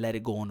and let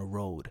it go on the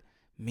road,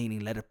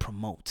 meaning let it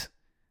promote.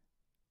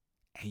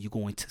 And you're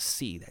going to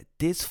see that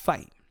this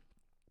fight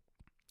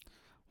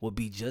will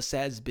be just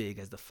as big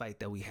as the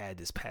fight that we had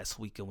this past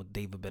weekend with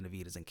David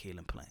Benavidez and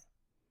Caleb Plant.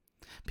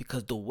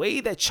 Because the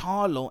way that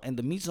Charlo and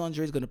Demetrius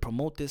Andrade is going to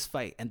promote this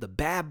fight and the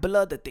bad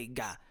blood that they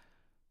got,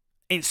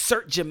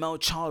 insert Jermall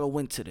Charlo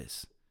into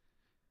this.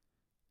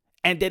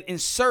 And then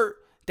insert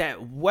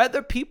that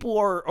whether people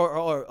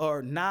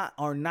are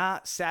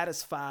not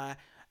satisfied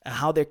at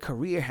how their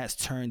career has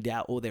turned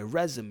out or their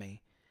resume,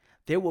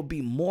 they will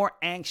be more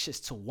anxious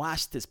to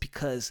watch this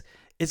because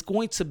it's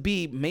going to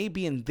be,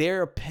 maybe in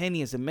their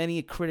opinions and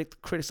many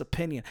critics'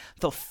 opinion,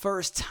 the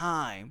first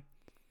time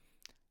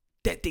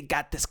that they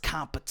got this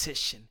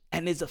competition.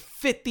 And it's a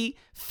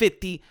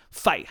 50-50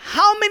 fight.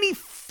 How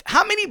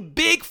many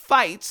big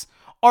fights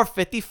are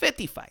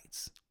 50-50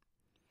 fights?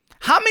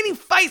 How many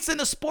fights in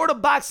the sport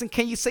of boxing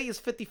can you say is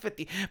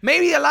 50-50?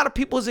 Maybe a lot of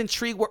people is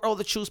intrigued with Earl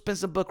the Truth,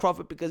 Spencer Bud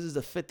Crawford, because it's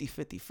a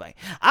 50-50 fight.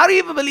 I don't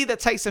even believe that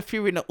Tyson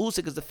Fury and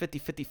Usyk is a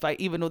 50-50 fight,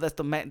 even though that's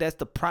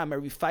the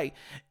primary fight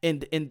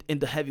in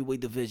the heavyweight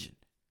division.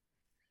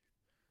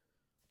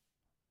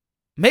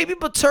 Maybe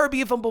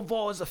Beterbiev and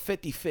Bivol is a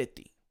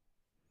 50-50.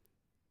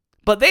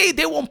 But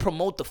they won't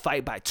promote the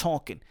fight by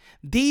talking.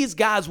 These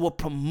guys will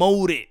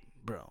promote it,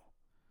 bro.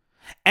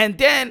 And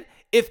then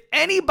if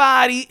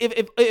anybody,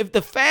 if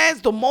the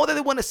fans, the more that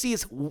they want to see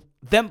is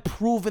them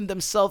proving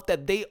themselves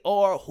that they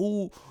are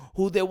who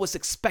they was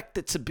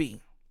expected to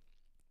be.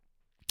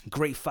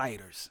 Great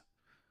fighters.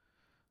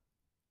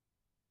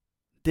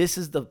 This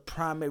is the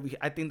primary,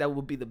 I think that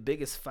will be the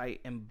biggest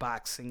fight in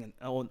boxing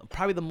and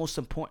probably the most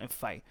important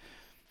fight.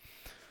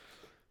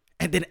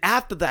 And then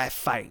after that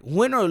fight,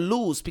 win or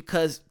lose,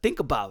 because think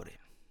about it.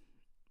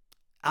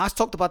 I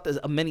talked about this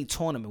a mini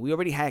tournament. We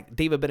already had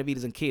David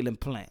Benavidez and Caleb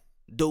Plant.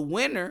 The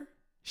winner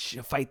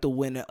should fight the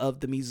winner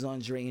of the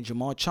Andrade and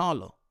Jermall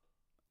Charlo.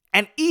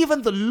 And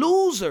even the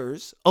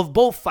losers of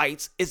both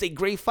fights is a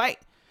great fight.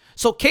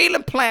 So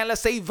Caleb Plant,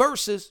 let's say,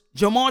 versus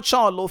Jermall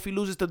Charlo, if he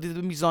loses to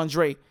Demetrius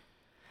Andrade,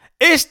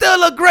 it's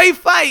still a great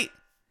fight.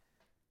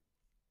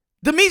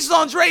 Demetrius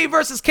Andrade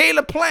versus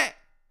Caleb Plant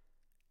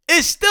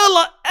is still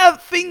a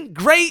effing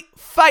great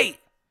fight.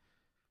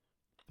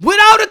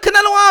 Without a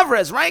Canelo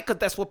Alvarez, right? Because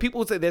that's what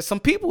people say. There's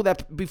some people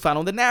that be found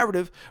on the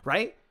narrative,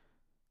 right?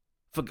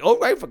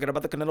 Forget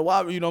about the Canelo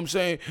Alvarez, you know what I'm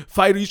saying?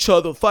 Fight each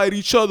other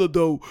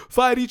though.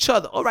 Fight each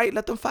other. All right,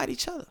 let them fight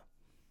each other.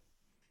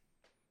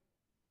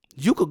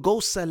 You could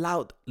go sell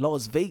out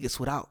Las Vegas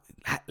without,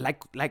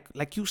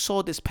 like you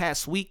saw this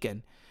past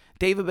weekend.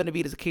 David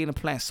Benavidez and Caleb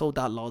Plant sold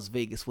out Las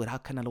Vegas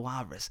without Canelo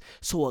Alvarez.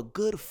 So a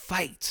good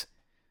fight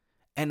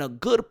and a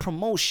good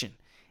promotion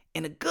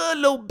and a good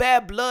little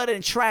bad blood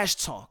and trash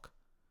talk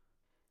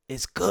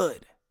is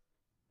good.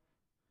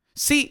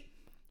 See,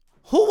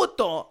 who would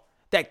thought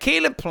that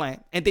Caleb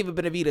Plant and David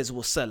Benavidez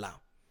will sell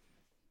out?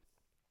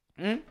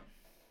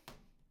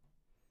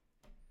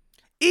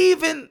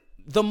 Even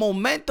the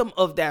momentum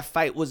of that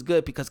fight was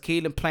good because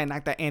Caleb Plant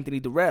knocked out Anthony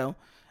Durrell,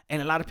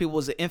 and a lot of people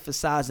was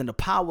emphasizing the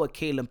power of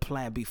Caleb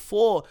Plant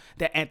before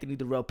that Anthony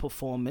Durrell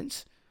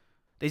performance.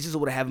 They just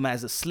would have him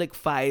as a slick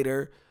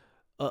fighter,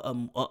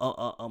 not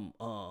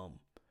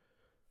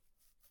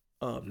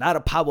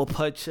a power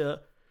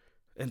puncher,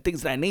 and things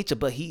of that nature.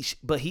 But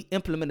he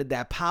implemented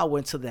that power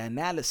into the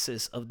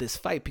analysis of this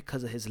fight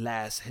because of his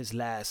last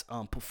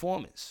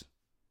performance.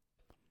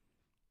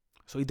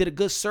 So he did a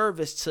good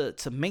service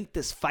to make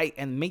this fight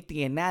and make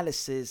the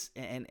analysis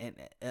and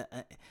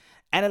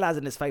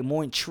analyzing this fight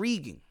more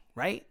intriguing,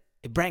 right?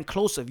 It ran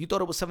closer. If you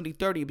thought it was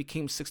 70-30, it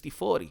became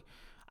 60-40.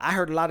 I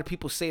heard a lot of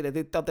people say that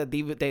they thought that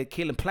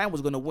Caleb Plant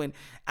was going to win,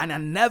 and I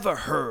never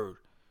heard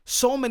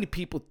so many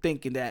people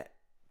thinking that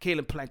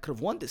Caleb Plant could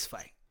have won this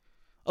fight.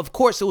 Of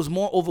course, it was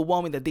more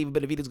overwhelming that David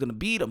Benavidez is going to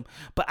beat him,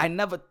 but I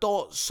never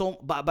thought so.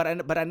 But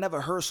I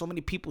never heard so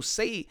many people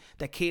say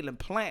that Caleb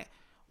Plant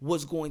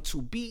was going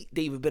to beat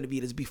David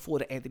Benavidez before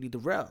the Anthony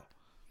Durrell.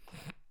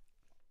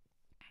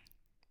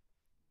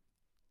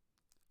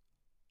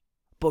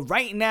 But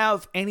right now,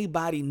 if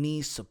anybody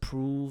needs to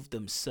prove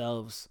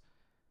themselves,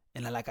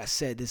 and like I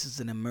said, this is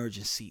an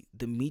emergency,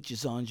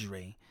 Demetrius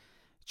Andrade,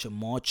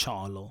 Jermall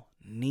Charlo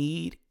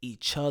need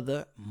each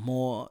other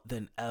more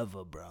than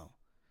ever, bro.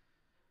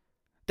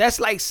 That's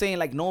like saying,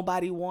 like,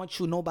 nobody wants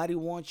you,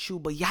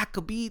 but y'all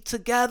could be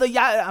together.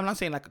 Y'all, I'm not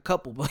saying like a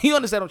couple, but you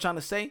understand what I'm trying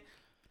to say?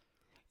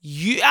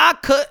 Y'all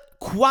could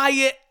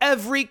quiet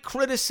every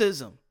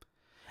criticism,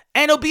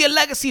 and it'll be a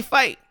legacy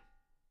fight.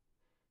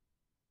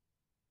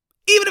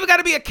 Even if it got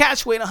to be a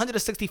catch weight,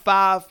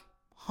 165,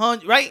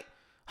 100, right?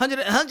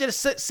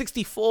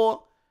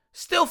 164,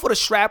 still for the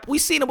strap. We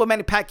seen it with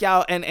Manny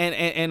Pacquiao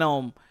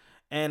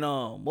and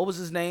what was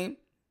his name?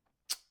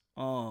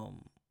 What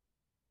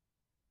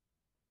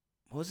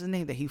was his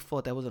name that he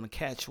fought that was on a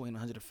catch weight,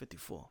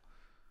 154?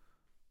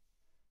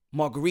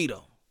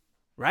 Margarito,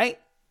 right?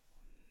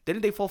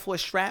 Didn't they fall for a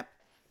strap?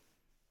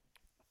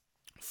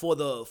 For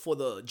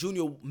the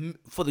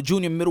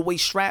junior middleweight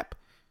strap,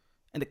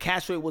 and the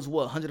catch weight was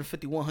what,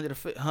 151,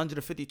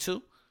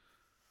 152,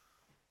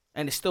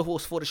 and it still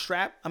was for the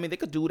strap. I mean, they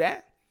could do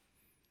that.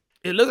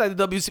 It looks like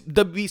the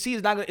WBC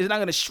is not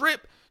going to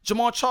strip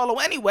Jermall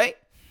Charlo anyway.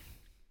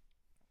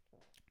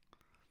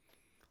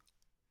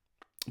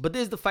 But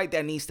this is the fight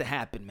that needs to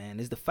happen, man.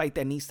 This is the fight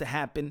that needs to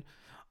happen.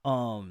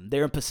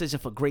 They're in position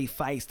for great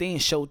fights. They in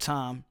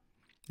Showtime.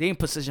 They in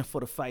position for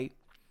the fight.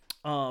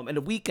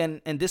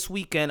 And this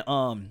weekend,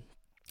 a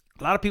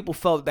lot of people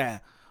felt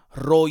that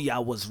Roya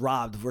was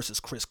robbed versus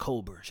Chris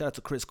Colbert. Shout out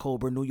to Chris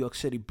Colbert, New York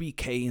City,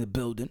 BK in the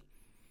building.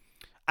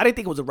 I didn't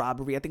think it was a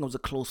robbery. I think it was a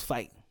close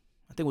fight.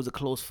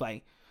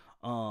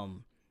 I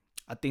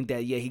think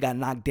that, he got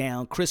knocked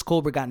down. Chris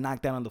Colbert got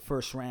knocked down in the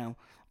first round.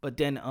 But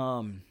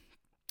then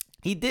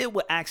he did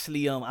what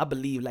actually, I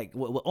believe, like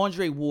what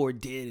Andre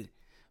Ward did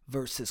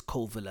versus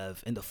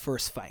Kovalev in the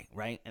first fight,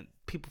 right? And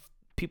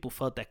people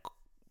felt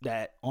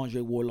that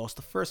Andre Ward lost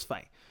the first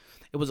fight.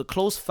 It was a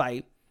close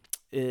fight.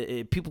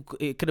 It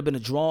could have been a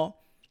draw.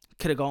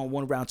 Could have gone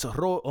one round to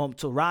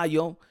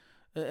Rayo,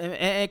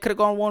 and could have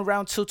gone one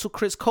round to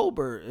Chris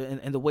Colbert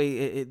in the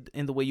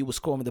way you were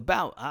scoring the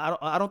bout.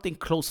 I don't think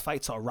close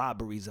fights are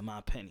robberies, in my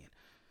opinion.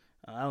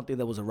 I don't think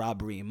that was a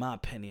robbery, in my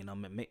opinion.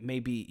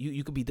 Maybe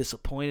you could be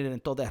disappointed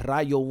and thought that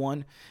Rayo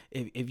won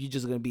if you're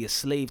just gonna be a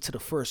slave to the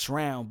first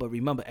round. But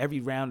remember,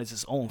 every round is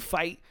its own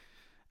fight.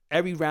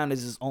 Every round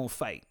is its own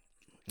fight.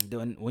 And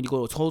then when you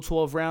go to whole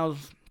 12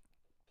 rounds,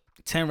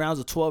 10 rounds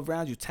or 12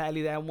 rounds, you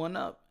tally that one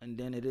up, and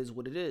then it is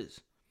what it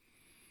is.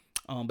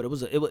 But it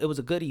was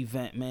a good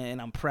event,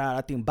 man. I'm proud.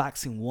 I think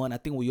boxing won. I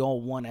think we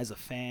all won as a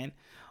fan.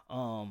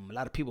 A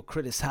lot of people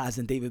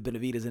criticizing David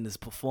Benavidez in his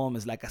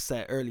performance. Like I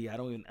said earlier, I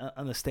don't even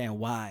understand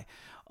why.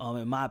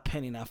 In my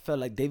opinion, I felt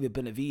like David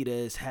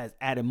Benavidez has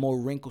added more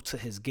wrinkle to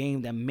his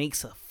game that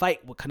makes a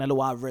fight with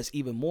Canelo Alvarez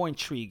even more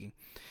intriguing.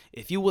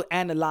 If you were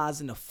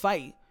analyzing the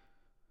fight,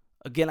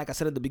 again, like I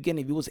said at the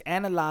beginning, if you was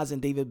analyzing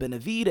David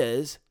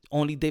Benavidez,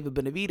 only David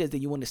Benavidez,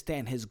 then you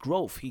understand his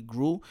growth. He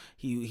grew.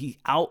 He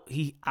out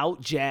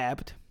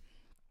jabbed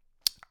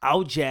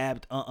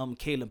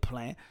Caleb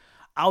Plant.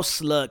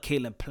 Out-slugged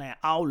Caleb Plant,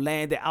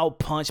 out-landed,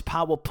 out-punched,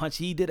 power punch.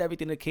 He did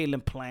everything to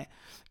Caleb Plant.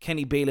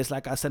 Kenny Bayless,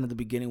 like I said in the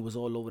beginning, was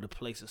all over the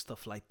place and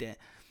stuff like that.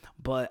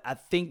 But I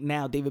think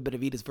now David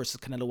Benavidez versus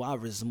Canelo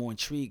Alvarez is more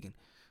intriguing.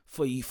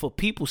 For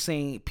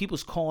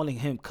people's calling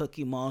him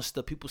Cookie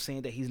Monster, people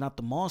saying that he's not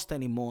the monster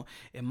anymore.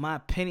 In my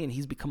opinion,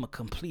 he's become a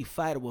complete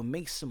fighter, what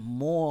makes him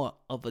more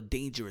of a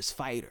dangerous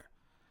fighter.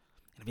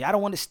 And if y'all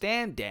don't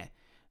understand that,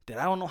 then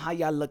I don't know how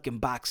y'all look in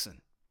boxing.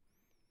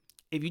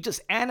 If you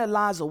just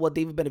analyze what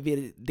David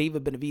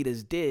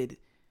Benavidez did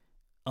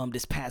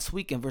this past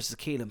weekend versus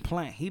Caleb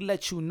Plant, he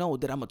let you know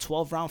that I'm a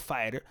 12-round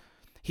fighter.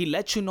 He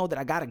let you know that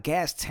I got a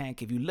gas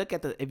tank. If you look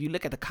at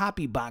the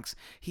copy box,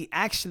 he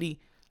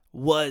actually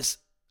was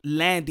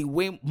landing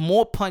way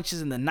more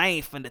punches in the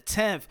 9th and the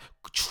 10th,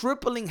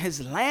 tripling his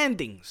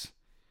landings.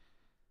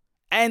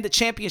 And the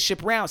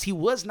championship rounds, he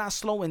was not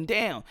slowing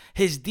down.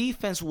 His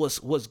defense was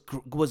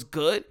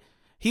good.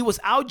 He was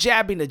out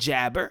jabbing the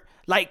jabber.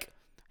 Like,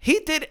 he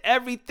did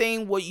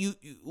everything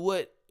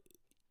what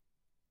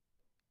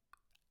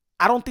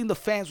I don't think the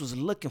fans was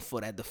looking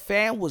for that. The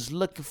fan was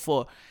looking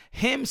for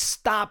him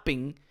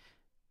stopping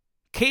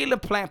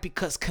Caleb Plant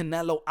because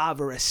Canelo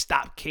Alvarez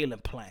stopped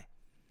Caleb Plant.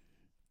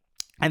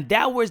 And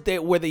that was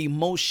where the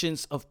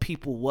emotions of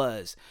people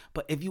was.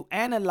 But if you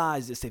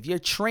analyze this, if you're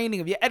training,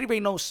 if you're Eddie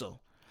Reynoso,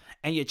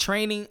 and you're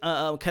training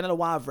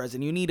Canelo Alvarez,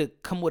 and you need to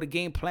come with a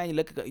game plan,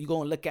 you're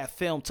going to look at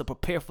film to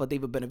prepare for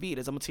David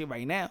Benavidez. I'm going to tell you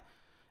right now,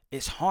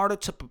 it's harder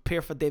to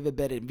prepare for David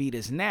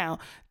Benavidez now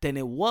than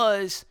it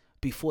was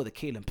before the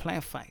Caleb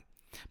Plant fight.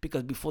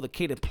 Because before the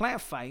Caleb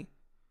Plant fight,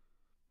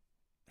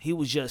 he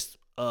was just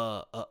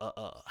a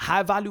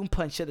high volume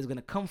puncher that's going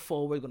to come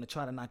forward, going to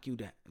try to knock you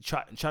down,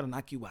 try to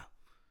knock you out.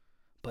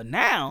 But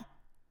now,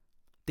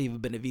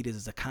 David Benavidez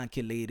is a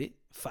calculated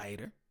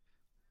fighter.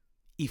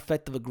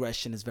 Effective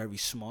aggression is very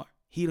smart.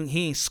 He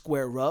ain't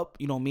square up,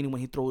 meaning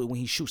when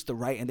he shoots the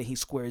right and then he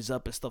squares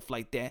up and stuff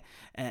like that,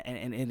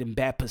 and in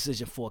bad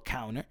position for a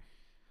counter.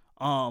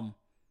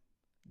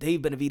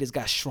 Dave Benavidez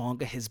got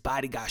stronger. His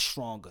body got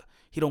stronger.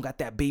 He don't got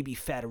that baby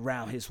fat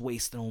around his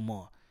waist no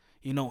more.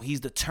 He's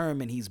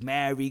determined. He's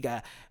married,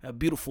 got a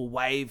beautiful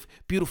wife,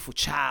 beautiful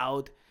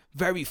child,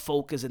 very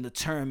focused and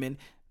determined.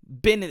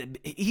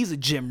 He's a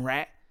gym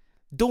rat.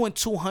 Doing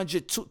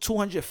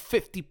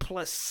 250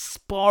 plus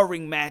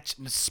sparring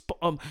rounds.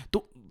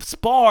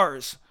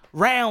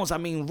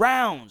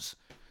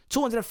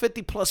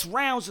 250 plus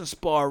rounds in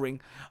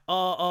sparring.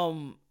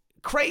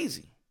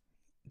 Crazy.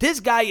 This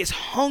guy is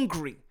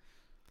hungry.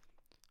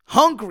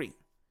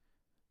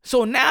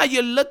 So now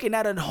you're looking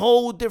at a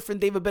whole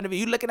different David Benavidez.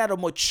 You're looking at a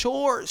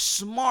mature,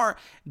 smart,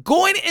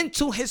 going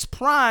into his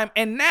prime.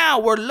 And now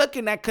we're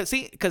looking at,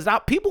 because now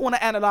people want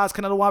to analyze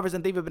Canelo Alvarez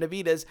and David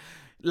Benavidez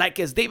like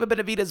it's David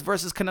Benavidez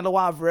versus Canelo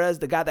Alvarez,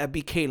 the guy that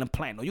beat Caleb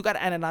Plant. No, you got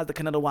to analyze the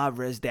Canelo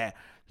Alvarez that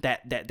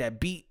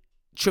beat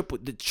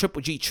the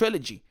Triple G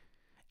trilogy.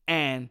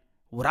 And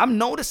what I'm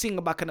noticing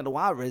about Canelo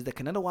Alvarez, the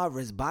Canelo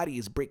Alvarez body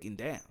is breaking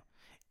down,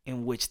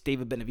 in which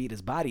David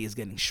Benavidez's body is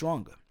getting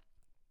stronger,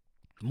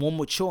 more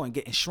mature and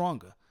getting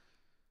stronger.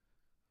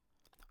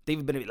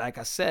 David Benavidez, like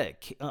I said,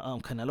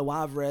 Canelo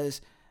Alvarez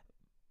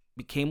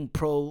became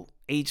pro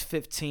age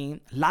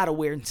 15, a lot of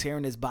wear and tear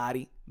in his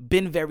body,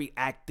 been very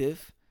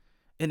active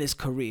in his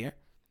career.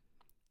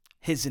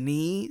 His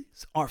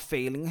knees are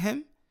failing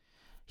him.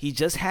 He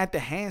just had the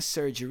hand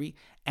surgery,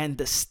 and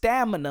the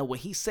stamina, when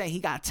he said he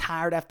got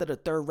tired after the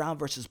 3rd round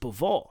versus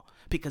Bivol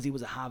because he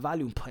was a high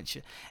volume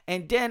puncher.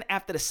 And then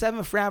after the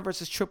 7th round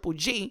versus Triple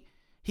G,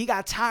 he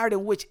got tired,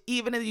 in which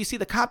even if you see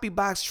the copy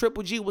box,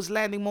 Triple G was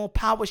landing more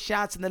power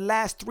shots in the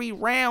last 3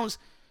 rounds.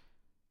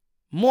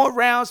 More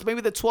rounds, maybe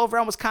the 12th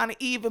round was kind of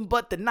even,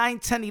 but the 9,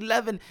 10,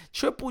 11,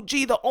 Triple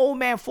G, the old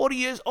man, 40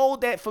 years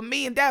old, that for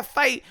me in that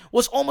fight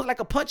was almost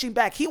like a punching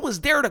bag. He was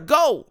there to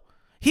go.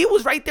 He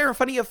was right there in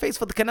front of your face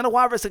for the Canelo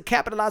Alvarez to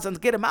capitalize and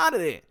get him out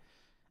of there.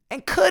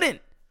 And couldn't.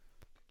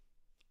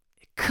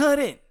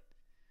 Canelo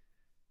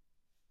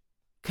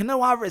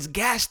Alvarez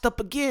gassed up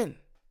again.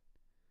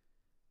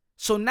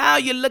 So now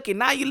you're looking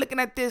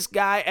at this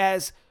guy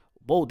as,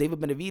 whoa, David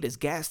Benavidez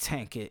gas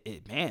tank.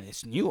 Man,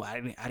 it's new.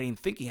 I didn't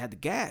think he had the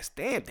gas.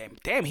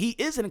 Damn. He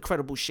is in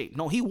incredible shape.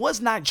 No, he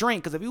was not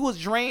drained, because if he was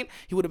drained,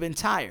 he would have been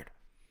tired.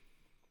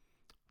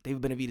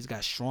 David Benavidez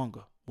got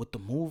stronger with the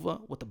mover,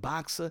 with the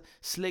boxer.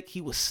 Slick.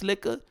 He was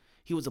slicker.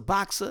 He was a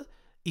boxer.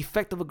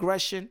 Effective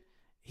aggression.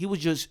 He was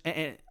just,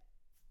 and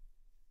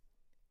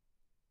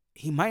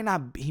he might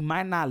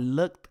not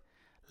look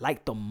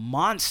like the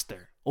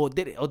monster, or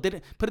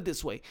didn't put it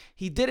this way.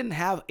 He didn't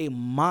have a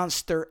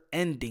monster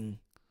ending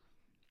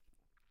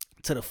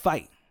to the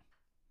fight.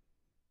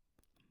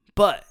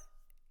 But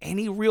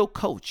any real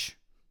coach,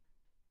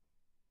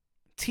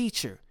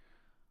 teacher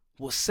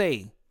will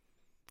say,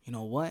 you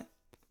know what?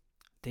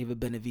 David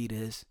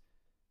Benavidez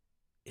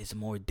is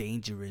more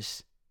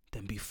dangerous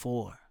than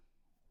before.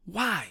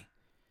 Why?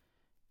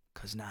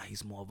 Because now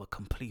he's more of a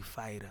complete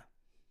fighter.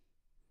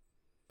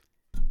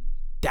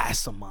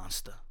 That's a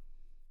monster.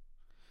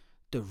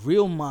 The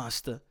real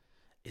monster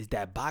is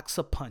that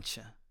boxer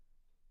puncher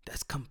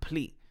that's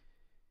complete,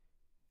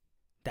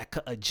 that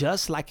could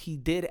adjust like he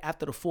did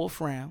after the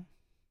 4th round,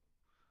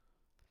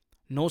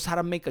 knows how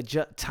to make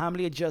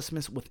timely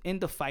adjustments within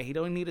the fight. He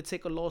don't need to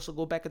take a loss or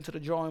go back into the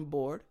drawing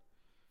board.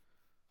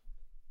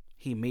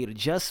 He made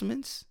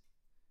adjustments.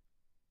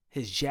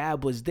 His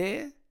jab was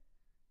there.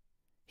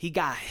 He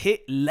got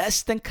hit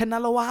less than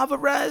Canelo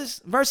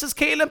Alvarez versus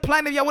Caleb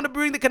Plant. If y'all want to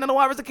bring the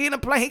Canelo Alvarez to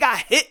Caleb Plant, he got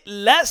hit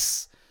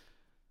less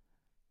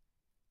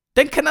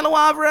than Canelo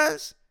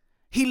Alvarez.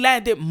 He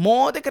landed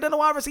more than Canelo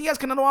Alvarez. Yes,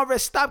 Canelo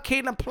Alvarez stopped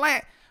Caleb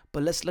Plant.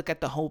 But let's look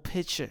at the whole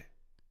picture.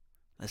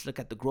 Let's look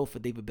at the growth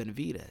of David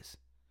Benavidez.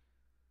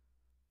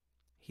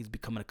 He's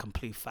becoming a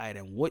complete fighter.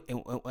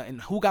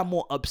 And who got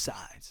more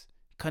upsides?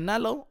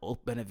 Canelo or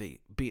Benavidez?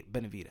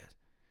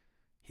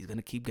 He's going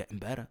to keep getting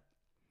better.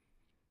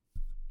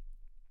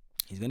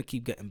 He's going to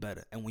keep getting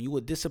better. And when you're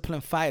a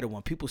disciplined fighter,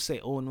 when people say,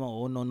 oh,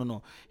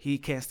 no, he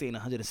can't stay in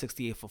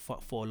 168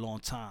 for a long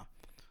time.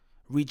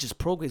 Regis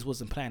Prograis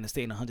wasn't planning to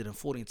stay in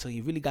 140 until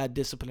he really got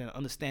disciplined and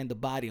understand the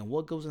body and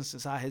what goes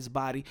inside his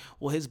body,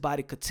 what his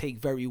body could take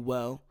very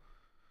well.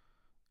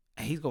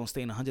 And he's going to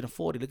stay in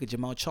 140. Look at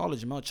Jermall Charlo.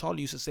 Jermall Charlo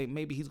used to say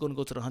maybe he's going to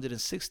go to the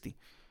 160.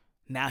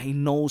 Now he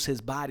knows his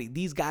body.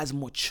 These guys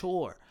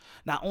mature,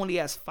 not only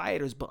as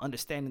fighters, but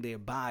understanding their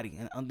body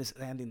and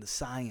understanding the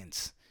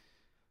science.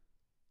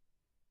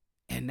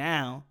 And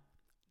now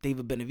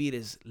David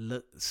Benavidez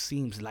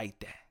seems like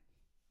that.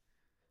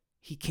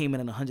 He came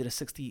in at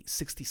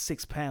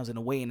 66 pounds in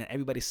a weigh-in, and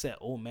everybody said,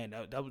 oh, man,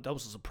 that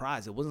was a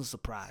surprise. It wasn't a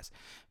surprise.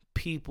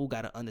 People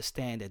got to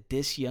understand that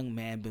this young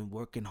man been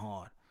working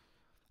hard.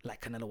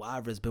 Like Canelo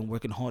Alvarez been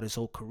working hard his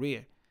whole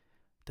career.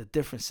 The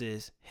difference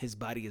is his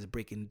body is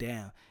breaking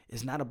down.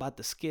 It's not about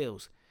the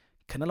skills.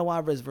 Canelo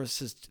Alvarez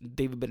versus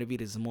David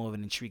Benavidez is more of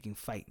an intriguing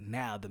fight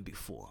now than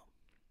before.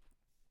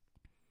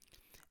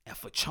 And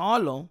for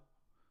Charlo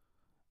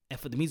and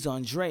for Demetrius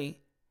Andrade,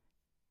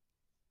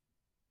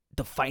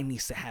 the fight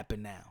needs to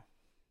happen now.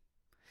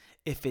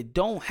 If it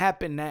don't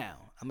happen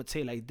now, I'm going to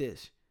tell you like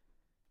this.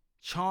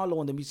 Charlo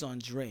and Demetrius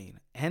Andrade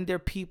and their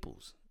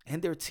peoples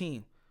and their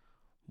team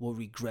will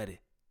regret it.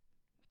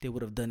 They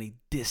would have done a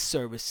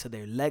disservice to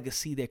their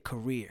legacy, their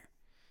career.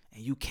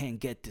 And you can't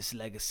get this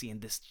legacy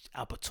and this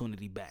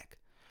opportunity back.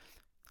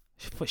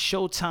 For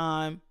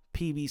Showtime,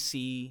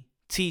 PBC,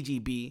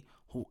 TGB,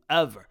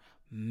 whoever,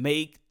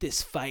 make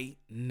this fight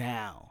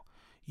now.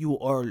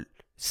 You're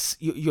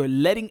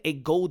letting a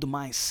gold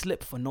mine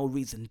slip for no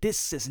reason.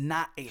 This is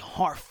not a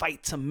hard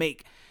fight to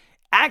make.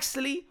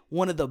 Actually,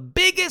 one of the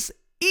biggest,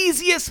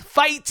 easiest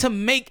fight to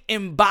make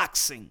in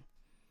boxing.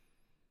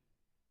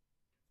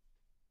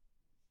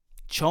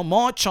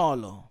 Jermall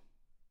Charlo,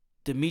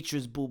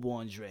 Demetrius Boo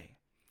Andrade.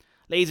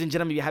 Ladies and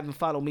gentlemen, if you haven't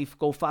followed me,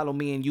 go follow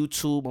me on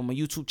YouTube, on my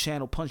YouTube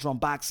channel, Punch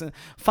Drunk Boxing.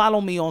 Follow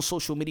me on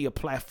social media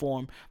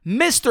platform,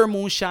 Mr.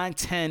 Moonshine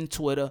 10,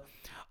 Twitter,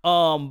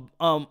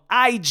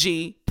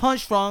 IG,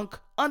 Punch Drunk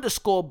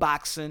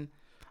 _boxing.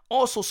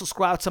 Also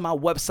subscribe to my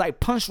website,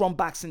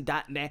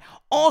 punchdrunkboxing.net.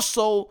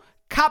 Also,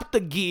 cop the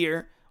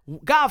gear.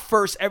 God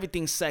first,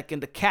 everything second.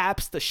 The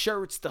caps, the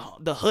shirts, the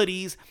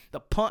hoodies,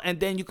 and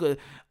then you could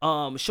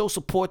show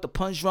support the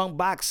Punch Drunk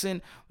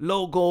Boxing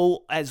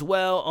logo as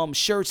well.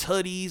 Shirts,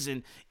 hoodies,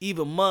 and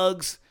even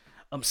mugs,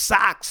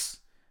 socks.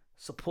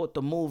 Support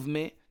the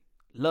movement.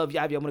 Love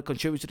y'all. If y'all want to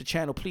contribute to the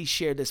channel, please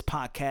share this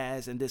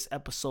podcast and this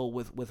episode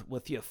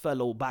with your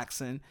fellow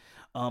boxing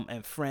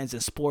and friends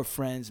and sport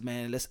friends,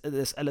 man.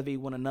 Let's elevate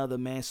one another,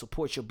 man.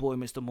 Support your boy,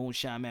 Mr.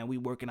 Moonshine, man. We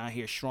working out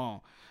here strong.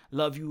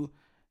 Love you.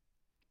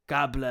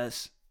 God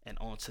bless, and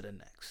on to the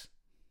next.